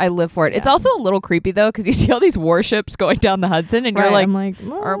it. I live for it. Yeah. It's also a little creepy though, because you see all these warships going down the Hudson, and you're like, I'm like,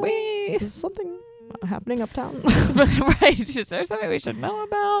 are we? Is something happening uptown? Right. Is there something we should know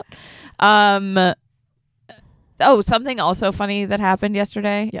about? Oh, something also funny that happened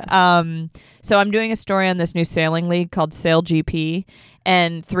yesterday. Yes. So I'm doing a story on this new sailing league called Sail GP,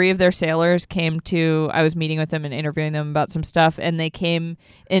 and 3 of their sailors I was meeting with them and interviewing them about some stuff, and they came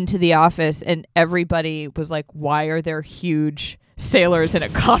into the office, and everybody was like, why are there huge sailors in a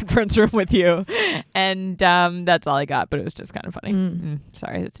conference room with you? And that's all I got, but it was just kind of funny.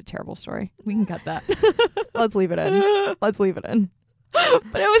 Sorry, it's a terrible story. We can cut that. Let's leave it in.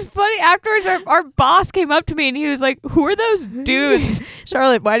 But it was funny. Afterwards, our boss came up to me and he was like, who are those dudes?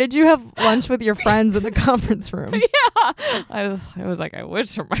 Charlotte, why did you have lunch with your friends in the conference room? Yeah. I was like, I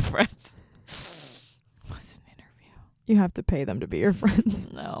wish for my friends. It was an interview. You have to pay them to be your friends.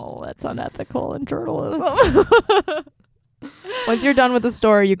 No, that's unethical in journalism. Once you're done with the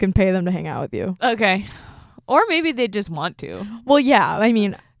story, you can pay them to hang out with you. Okay. Or maybe they just want to. Well, yeah. I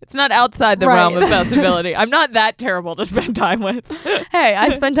mean, it's not outside the realm of possibility. I'm not that terrible to spend time with. Hey, I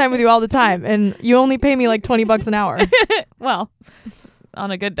spend time with you all the time, and you only pay me like $20 an hour. Well, on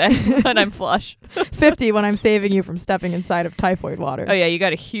a good day when I'm flush. $50 when I'm saving you from stepping inside of typhoid water. Oh yeah, you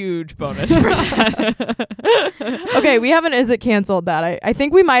got a huge bonus for that. Okay, we haven't Is It Canceled that. I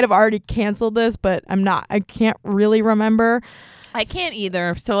think we might have already canceled this, but I can't really remember. I can't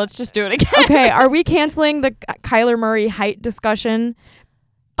either, so let's just do it again. Okay, are we canceling the Kyler Murray height discussion?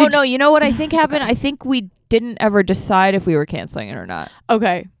 No, you know what I think happened? I think we didn't ever decide if we were canceling it or not.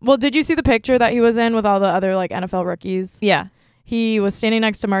 Okay. Well, did you see the picture that he was in with all the other like NFL rookies? Yeah. He was standing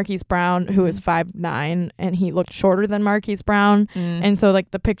next to Marquise Brown, who is 5'9", and he looked shorter than Marquise Brown. And so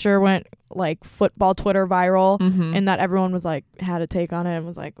like the picture went like football Twitter viral, and that everyone was like had a take on it and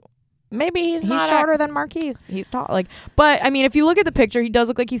was like, maybe he's shorter than Marquise. He's tall. Like, but I mean, if you look at the picture, he does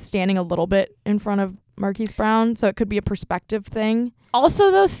look like he's standing a little bit in front of Marquise Brown, so it could be a perspective thing.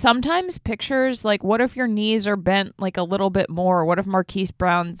 Also, though, sometimes pictures, like, what if your knees are bent like a little bit more? What if Marquise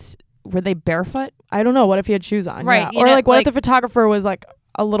Brown's, were they barefoot? I don't know. What if he had shoes on? Right. Yeah. Or like, what if the photographer was like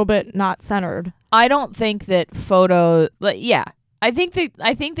a little bit not centered? I don't think that I think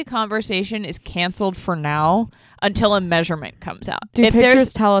the conversation is canceled for now until a measurement comes out. Do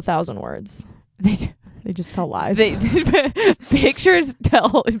pictures tell 1,000 words? They just tell lies. Pictures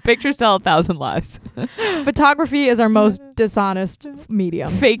tell 1,000 lies. Photography is our most dishonest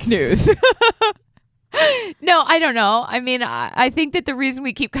medium. Fake news. No, I don't know. I mean, I think that the reason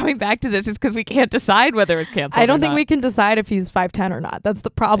we keep coming back to this is because we can't decide whether it's canceled. I don't think we can decide if he's 5'10" or not. That's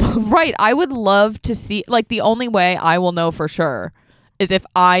the problem. Right. I would love to see, like, the only way I will know for sure is if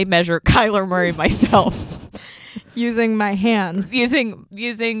I measure Kyler Murray myself. Using my hands.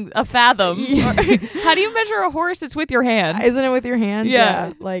 Using a fathom. How do you measure a horse? It's with your hand. Isn't it with your hands?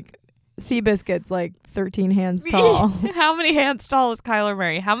 Yeah. Like Seabiscuit's like 13 hands tall. How many hands tall is Kyler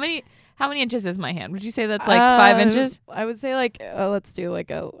Murray? How many inches is my hand? Would you say that's like 5 inches? I would say like, let's do like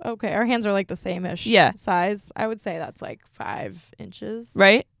okay, our hands are like the same-ish size. I would say that's like 5 inches.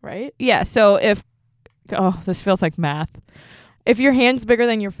 Right? Right? Yeah. So this feels like math. If your hand's bigger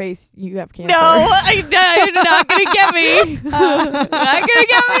than your face, you have cancer. No, you're not going to get me. Not going to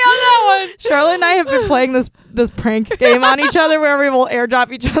get me on that one. Charlotte and I have been playing this prank game on each other where we will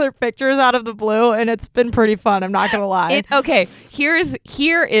airdrop each other pictures out of the blue, and it's been pretty fun. I'm not going to lie. Okay, here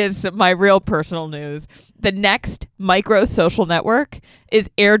is my real personal news. The next micro social network is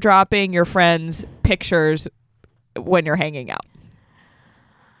airdropping your friends pictures when you're hanging out.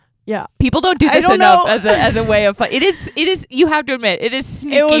 Yeah, people don't do this enough as a way of fun. It is. You have to admit, it is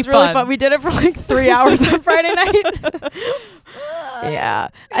sneaky. It was really fun. We did it for like 3 hours on Friday night. Yeah,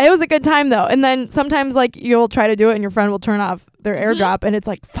 it was a good time though. And then sometimes like you'll try to do it, and your friend will turn off their airdrop, and it's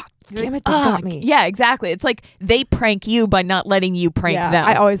like, fuck, damn it, they got me. Yeah, exactly. It's like they prank you by not letting you prank them.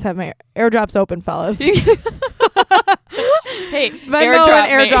 I always have my airdrops open, fellas. Hey, Venmo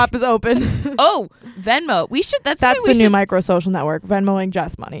and airdrop is open. Oh, Venmo. That's the new micro social network. Venmoing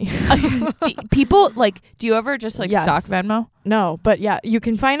Jess money. People like. Do you ever just like stalk Venmo? No, but yeah, you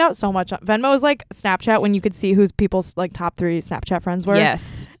can find out so much. Venmo is like Snapchat when you could see who's people's like top 3 Snapchat friends were.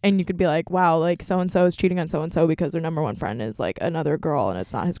 Yes, and you could be like, wow, like so and so is cheating on so and so because their number one friend is like another girl and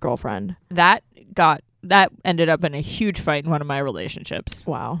it's not his girlfriend. That ended up in a huge fight in one of my relationships.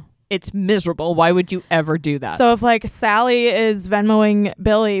 Wow. It's miserable. Why would you ever do that? So if like Sally is Venmoing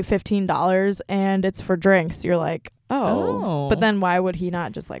Billy $15 and it's for drinks, you're like, oh. But then why would he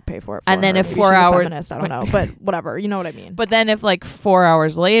not just like pay for it? And then her? if 4 hours, feminist, I don't know, but whatever, you know what I mean. But then if like 4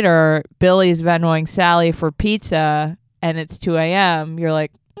 hours later, Billy's Venmoing Sally for pizza and it's 2 a.m., you're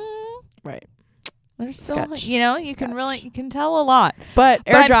like, right. Sketch. You know, you can tell a lot. But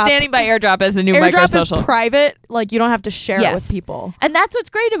I'm standing by airdrop as a new micro social. Airdrop is private. Like you don't have to share it with people. And that's what's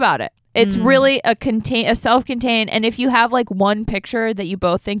great about it. It's really a self-contained. And if you have like one picture that you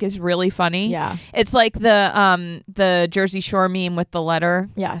both think is really funny, it's like the Jersey Shore meme with the letter.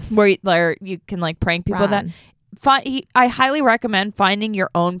 Yes, where you can like prank people with that. I highly recommend finding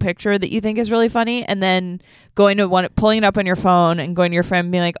your own picture that you think is really funny and then going to pulling it up on your phone and going to your friend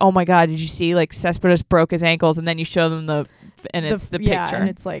and being like, oh my God, did you see like Cespedes broke his ankles? And then you show them it's the picture. And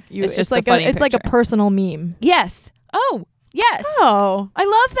it's like it's like a personal meme. Yes. Oh, yes. Oh, I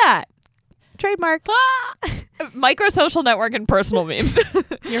love that. Trademark. Micro social network and personal memes.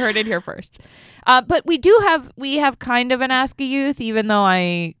 You heard it here first. But we have kind of an Ask a Youth, even though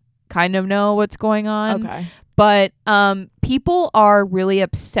I kind of know what's going on. Okay. But people are really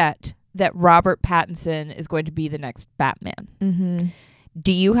upset that Robert Pattinson is going to be the next Batman. Mm-hmm.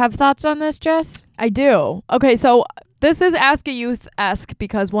 Do you have thoughts on this, Jess? I do. Okay, so this is Ask a Youth-esque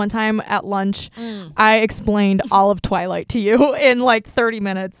because one time at lunch, I explained all of Twilight to you in like 30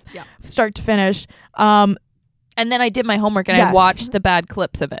 minutes, start to finish. And then I did my homework and I watched the bad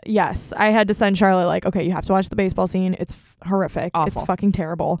clips of it. Yes. I had to send Charlotte like, okay, you have to watch the baseball scene. It's horrific. Awful. It's fucking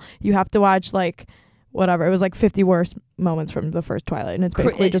terrible. You have to watch like whatever. It was like 50 worst moments from the first Twilight. And it's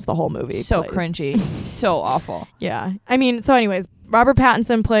basically just the whole movie. So cringy. So awful. Yeah. I mean, so anyways, Robert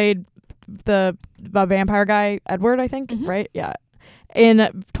Pattinson played the vampire guy, Edward, I think, right? Yeah.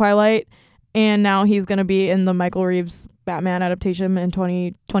 In Twilight. And now he's going to be in the Michael Reeves Batman adaptation in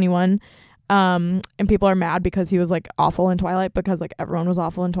 2021. And people are mad because he was like awful in Twilight because like everyone was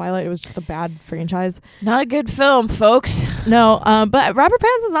awful in Twilight. It was just a bad franchise. Not a good film, folks. No, but Robert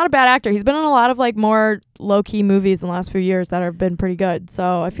Pattinson's not a bad actor. He's been in a lot of like more low-key movies in the last few years that have been pretty good.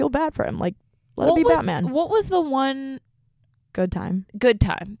 So I feel bad for him. Like, let it be Batman. What was the one? Good Time. Good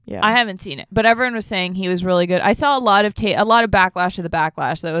Time. Yeah. I haven't seen it, but everyone was saying he was really good. I saw a lot of backlash to the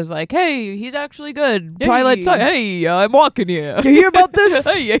backlash that was like, hey, he's actually good. Hey. Twilight, hey, I'm walking here. You hear about this?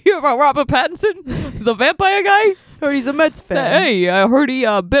 Hey, you hear about Robert Pattinson, the vampire guy? Heard he's a Mets fan. Hey, I heard he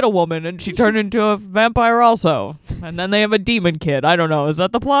bit a woman and she turned into a vampire also. And then they have a demon kid. I don't know. Is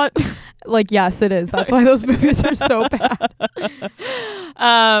that the plot? Like, yes, it is. That's why those movies are so bad.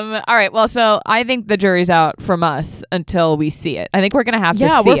 All right. Well, so I think the jury's out from us until we see it. I think we're going to have to see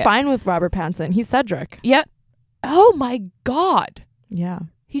it. Yeah, we're fine with Robert Pattinson. He's Cedric. Yep. Oh, my God. Yeah.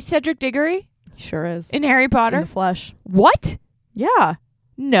 He's Cedric Diggory? He sure is. In Harry Potter? In the flesh. What? Yeah.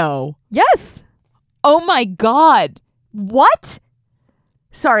 No. Yes. Oh my God. What?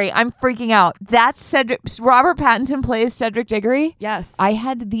 Sorry, I'm freaking out. That's Cedric. Robert Pattinson plays Cedric Diggory? Yes. I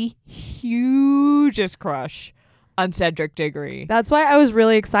had the hugest crush on Cedric Diggory. That's why I was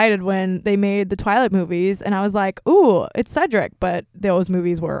really excited when they made the Twilight movies, and I was like, ooh, it's Cedric. But those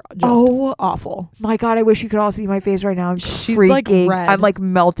movies were just awful. My God, I wish you could all see my face right now. She's like red. I'm like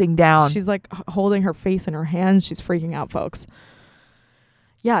melting down. She's like holding her face in her hands. She's freaking out, folks.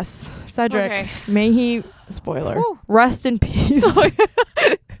 Yes, Cedric. Okay. May he, spoiler, Whew. rest in peace.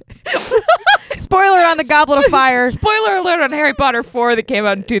 Spoiler on the Goblet of Fire. Spoiler alert on Harry Potter 4 that came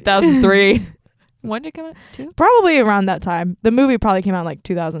out in 2003. When did it come out? 2? Probably around that time. The movie probably came out like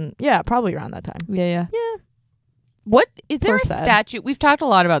 2000. Yeah, probably around that time. Yeah. Yeah. What is there Poor a Ced. statute? We've talked a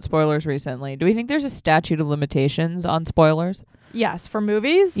lot about spoilers recently. Do we think there's a statute of limitations on spoilers? Yes, for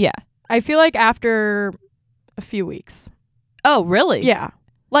movies. Yeah. I feel like after a few weeks. Oh, really? Yeah.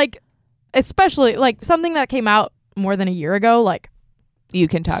 Like, especially like something that came out more than a year ago, like You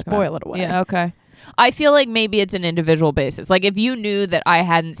can talk about spoil it away. Yeah, okay. I feel like maybe it's an individual basis. Like if you knew that I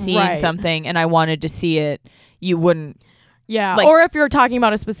hadn't seen Right. something and I wanted to see it, you wouldn't. Yeah. Like- or if you're talking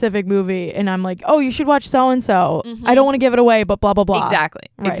about a specific movie and I'm like, oh, you should watch so and so. Mhm. I don't want to give it away, but blah blah blah. Exactly.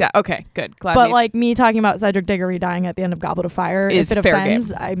 Right. Exactly. Okay, good. Glad But we- like me talking about Cedric Diggory dying at the end of Goblet of Fire, Is if it fair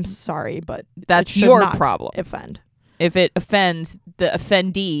offends, I'm sorry, but that's it should your not problem. Offend. If it offends, the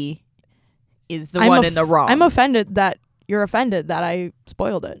offendee is the one in the wrong. I'm offended that you're offended that I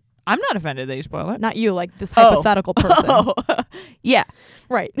spoiled it. I'm not offended that you spoil it. Not you, like this Oh. hypothetical person. Oh. Yeah.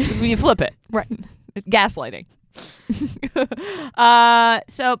 Right. You flip it. Right. It's gaslighting.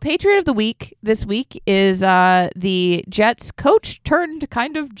 So Patriot of the Week this week is the Jets coach turned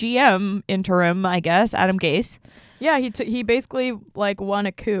kind of GM interim, I guess, Adam Gase. Yeah, he basically like won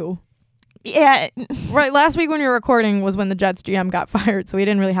a coup. Yeah. Right, last week when we were recording was when the Jets GM got fired, so we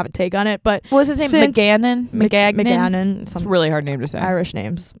didn't really have a take on it. But What was his name? Since- McGannon? McGannon, It's a some really hard name to say. Irish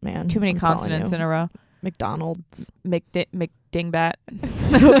names, man. Too many I'm telling consonants you. in a row. McDonald's. McDingbat.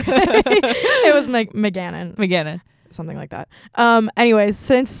 It was McGannon, McGannon. something like that. Anyways,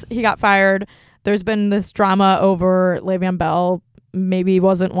 since he got fired, there's been this drama over Le'Veon Bell. Maybe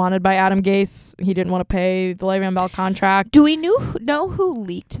wasn't wanted by Adam Gase. He didn't want to pay the Le'Veon Bell contract. Do we know who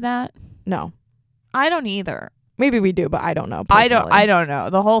leaked that? No. I don't either. Maybe we do, but I don't know. I personally. don't know.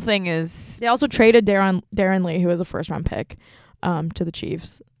 The whole thing is They also traded Darren Lee, who was a first-round pick, to the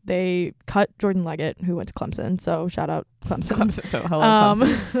Chiefs. They cut Jordan Leggett, who went to Clemson. So shout out Clemson. So hello,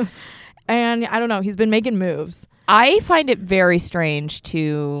 Clemson. And I don't know. He's been making moves. I find it very strange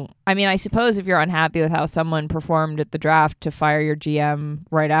to, I mean, I suppose if you're unhappy with how someone performed at the draft to fire your GM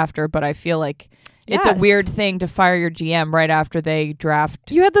right after, but I feel like it's a Yes. weird thing to fire your GM right after they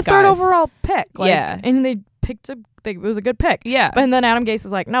draft. You had the third guys. overall pick. Yeah. And they picked it was a good pick. Yeah. And then Adam Gase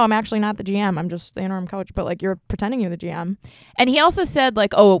is like, no, I'm actually not the GM. I'm just the interim coach. But like, you're pretending you're the GM. And he also said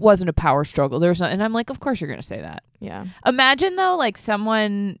like, oh, it wasn't a power struggle. There's not, and I'm like, of course you're going to say that. Yeah. Imagine though, like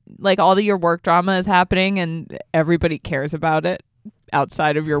someone, like all of your work drama is happening and everybody cares about it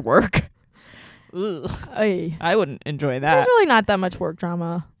outside of your work. Ugh. I wouldn't enjoy that. There's really not that much work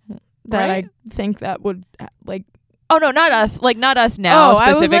drama that Right? I think that would like. Oh no, not us. Like not us now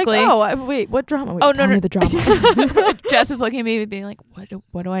specifically. I was like, wait, what drama? Wait, Oh, tell no, me no. the drama. Jess is looking at me being like,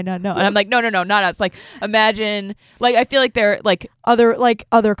 what do I not know? And I'm like, no, not us. Like imagine, like I feel like they're like,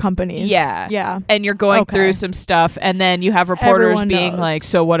 other companies. Yeah. Yeah. and you're going Okay. through some stuff and then you have reporters Everyone being knows. like,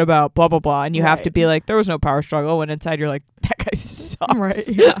 so what about blah, blah, blah. And you have Right. to be like, there was no power struggle. When inside you're like, that guy sucks. Right.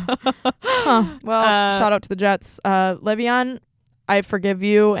 Yeah. Huh. Well, Uh, shout out to the Jets. Le'Veon, I forgive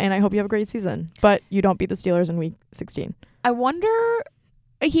you and I hope you have a great season. But you don't beat the Steelers in week 16. I wonder,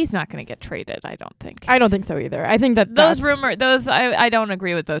 he's not going to get traded, I don't think. I don't think so either. I think that I don't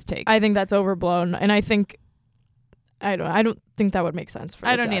agree with those takes. I think that's overblown, and I think I don't think that would make sense for.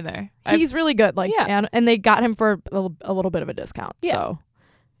 I the don't Jets. either. He's really good, like Yeah. and they got him for a little bit of a discount. Yeah. So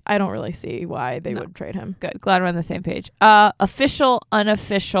I don't really see why they No. would trade him. Good. Glad we're on the same page. Official,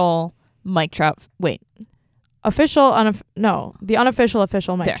 unofficial Mike Trout. Wait. Official, the unofficial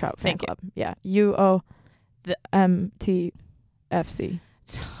official Mike There. Trout fan Thank you. club. Yeah, UOMTFC.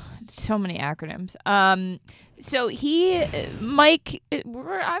 So many acronyms. So Mike, I'm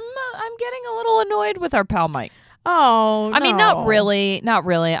getting a little annoyed with our pal Mike. Oh, I mean, not really.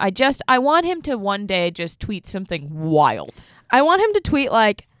 I want him to one day just tweet something wild. I want him to tweet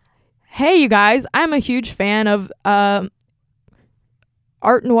like, "Hey, you guys, I'm a huge fan of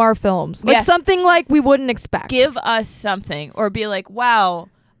art noir films." Like Yes. something like we wouldn't expect. Give us something, or be like, wow,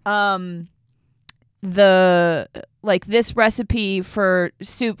 this recipe for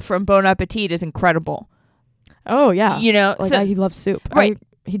soup from Bon Appetit is incredible. Oh yeah, You know, like so- he loves soup. Right.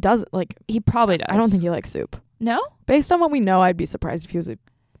 He does like. He probably does. I don't think he likes soup. No? Based on what we know, I'd be surprised if he was a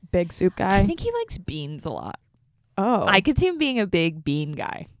big soup guy. I think he likes beans a lot. Oh. I could see him being a big bean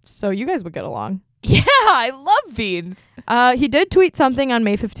guy. So you guys would get along. Yeah, I love beans. He did tweet something on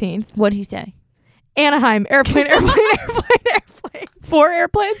May 15th. What'd he say? Anaheim, airplane, airplane, airplane, airplane. 4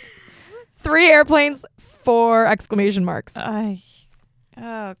 airplanes? 3 airplanes, 4 exclamation marks.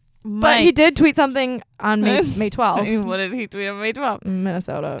 But he did tweet something on May 12th. What did he tweet on May 12th?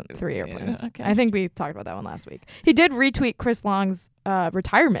 Minnesota, 3 airplanes. Yeah, okay. I think we talked about that one last week. He did retweet Chris Long's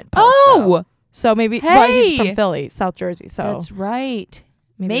retirement post. Oh! Though. So maybe, but he's Hey! from Philly, South Jersey. So That's right.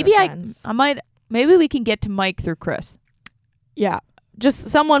 maybe Maybe they're friends. maybe we can get to Mike through Chris. Yeah. Just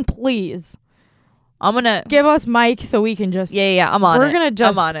someone please I'm gonna give us Mike so we can just. Yeah, I'm on it. We're gonna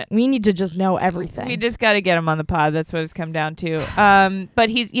just. I'm on it. We need to just know everything. We just got to get him on the pod. That's what it's come down to. But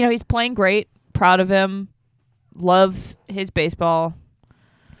he's playing great. Proud of him. Love his baseball.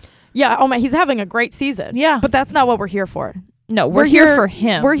 Yeah. Oh my, he's having a great season. Yeah. But that's not what we're here for. No, we're here for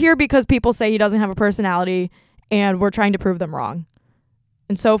him. We're here because people say he doesn't have a personality, and we're trying to prove them wrong.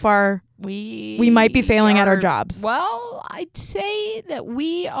 And so far, we might be failing at our jobs. Well, I'd say that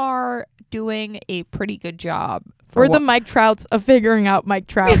we are doing a pretty good job. We're the Mike Trouts of figuring out Mike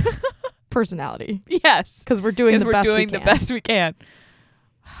Trout's personality. Yes, because we're doing the best we can.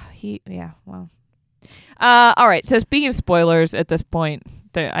 Well. All right. So speaking of spoilers, at this point,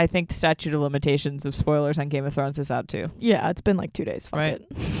 I think the statute of limitations of spoilers on Game of Thrones is out too. Yeah, it's been like 2 days. Fuck Right. it.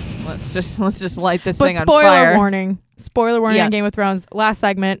 Let's just light this But thing on fire. Spoiler warning Yeah. on Game of Thrones. Last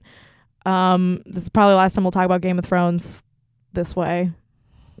segment. This is probably the last time we'll talk about Game of Thrones this way.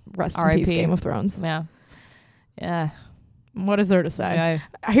 Rest in peace, R.I.P. Game of Thrones. Yeah. Yeah. What is there to say?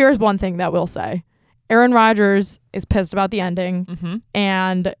 Here's one thing that we'll say. Aaron Rodgers is pissed about the ending, Mm-hmm.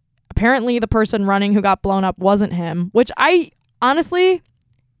 and apparently the person running who got blown up wasn't him, which I honestly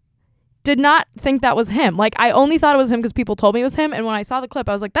did not think that was him. Like, I only thought it was him because people told me it was him, and when I saw the clip,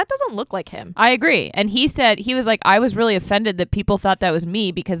 I was like, that doesn't look like him. I agree. And he said, he was like, I was really offended that people thought that was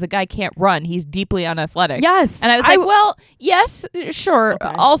me because the guy can't run. He's deeply unathletic. Yes. And I was like, well, yes, sure.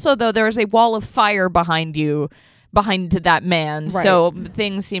 Okay. Also, though, there is a wall of fire behind that man. Right. So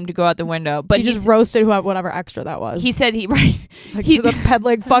things seem to go out the window. But he just roasted whatever extra that was. he said like, the ped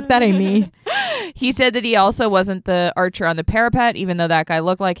leg, fuck, that ain't me. He said that he also wasn't the archer on the parapet, even though that guy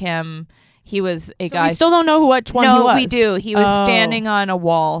looked like him. He was a guy. We still don't know which one he was. No, we do. He was standing on a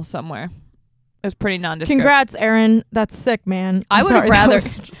wall somewhere. It was pretty nondescript. Congrats, Aaron. That's sick, man. I would have rather.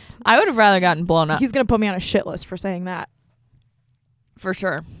 Just, I would have rather gotten blown up. he's gonna put me on a shit list for saying that. For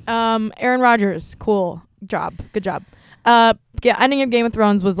sure. Aaron Rodgers, cool job, good job. Yeah, ending of Game of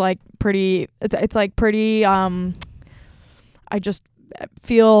Thrones was like pretty. It's like pretty. I just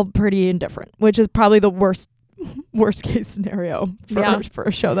feel pretty indifferent, which is probably the worst case scenario for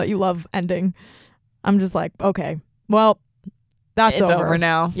a show that you love ending. I'm just like, okay, well, it's over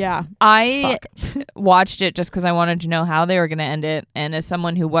now. Yeah, I watched it just because I wanted to know how they were going to end it, and as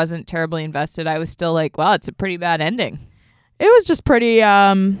someone who wasn't terribly invested, I was still like, wow, it's a pretty bad ending. It was just pretty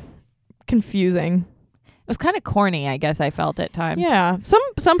confusing. It was kind of corny, I guess I felt at times. Yeah,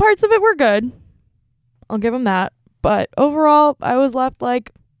 some parts of it were good. I'll give him that, but overall, I was left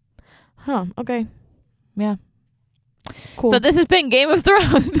like, huh, okay, yeah. Cool. So this has been Game of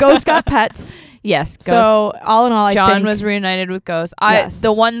Thrones. Ghost got pets. Yes. Ghost. So all in all, I John think was reunited with Ghost. Yes.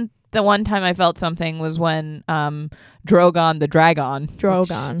 The one time I felt something was when Drogon the Dragon.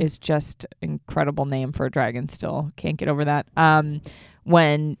 Drogon which is just incredible name for a dragon. Still can't get over that.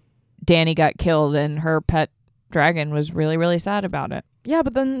 When Dany got killed and her pet dragon was really, really sad about it. Yeah,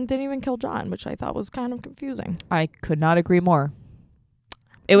 but then didn't even kill John, which I thought was kind of confusing. I could not agree more.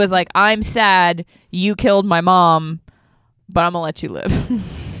 It was like, I'm sad you killed my mom, but I'm gonna let you live.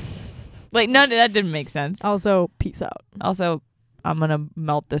 Like, none of that didn't make sense. Also, peace out. Also, I'm gonna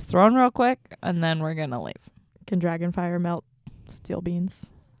melt this throne real quick, and then we're gonna leave. Can Dragonfire melt steel beans?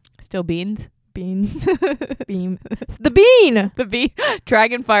 Still beans? Beans. Beam. The bean! The bean.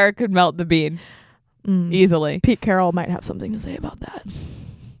 Dragonfire could melt the bean easily. Pete Carroll might have something to say about that.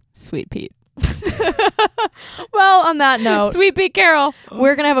 Sweet Pete. Well, on that note, Sweet Pete Carroll.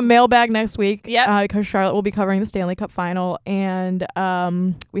 We're gonna have a mailbag next week. Yeah, because Charlotte will be covering the Stanley Cup final, and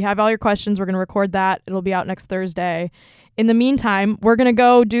we have all your questions. We're gonna record that. It'll be out next Thursday. In the meantime, we're gonna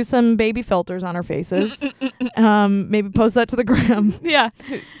go do some baby filters on our faces. Maybe post that to the gram. Yeah,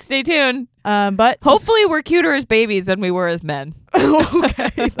 stay tuned. But hopefully we're cuter as babies than we were as men.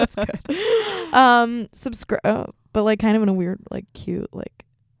 Okay, that's good. Subscribe, but like kind of in a weird, like cute, like.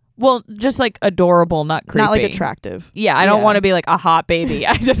 Well, just like adorable, not creepy. Not like attractive. Yeah, I don't want to be like a hot baby.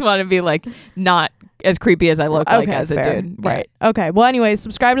 I just want to be like not as creepy as I look like as fair. a dude. Right. Okay. Well, anyways,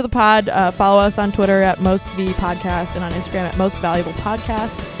 subscribe to the pod. Follow us on Twitter at MostVPodcast and on Instagram at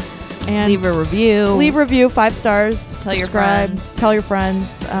MostValuablePodcast. And leave a review. Leave a review, 5 stars. Tell your subscribe, friends. Tell your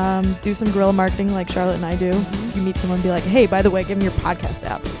friends. Do some guerrilla marketing like Charlotte and I do. If you meet someone, be like, hey, by the way, give them your podcast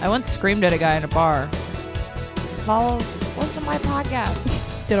app. I once screamed at a guy in a bar. Listen to my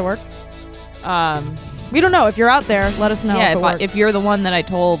podcast. Did it work? We don't know. If you're out there, let us know. Yeah, if you're the one that I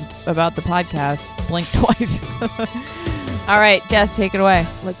told about the podcast, blink twice. All right, Jess, take it away.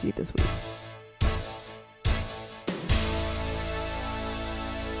 Let's eat this week.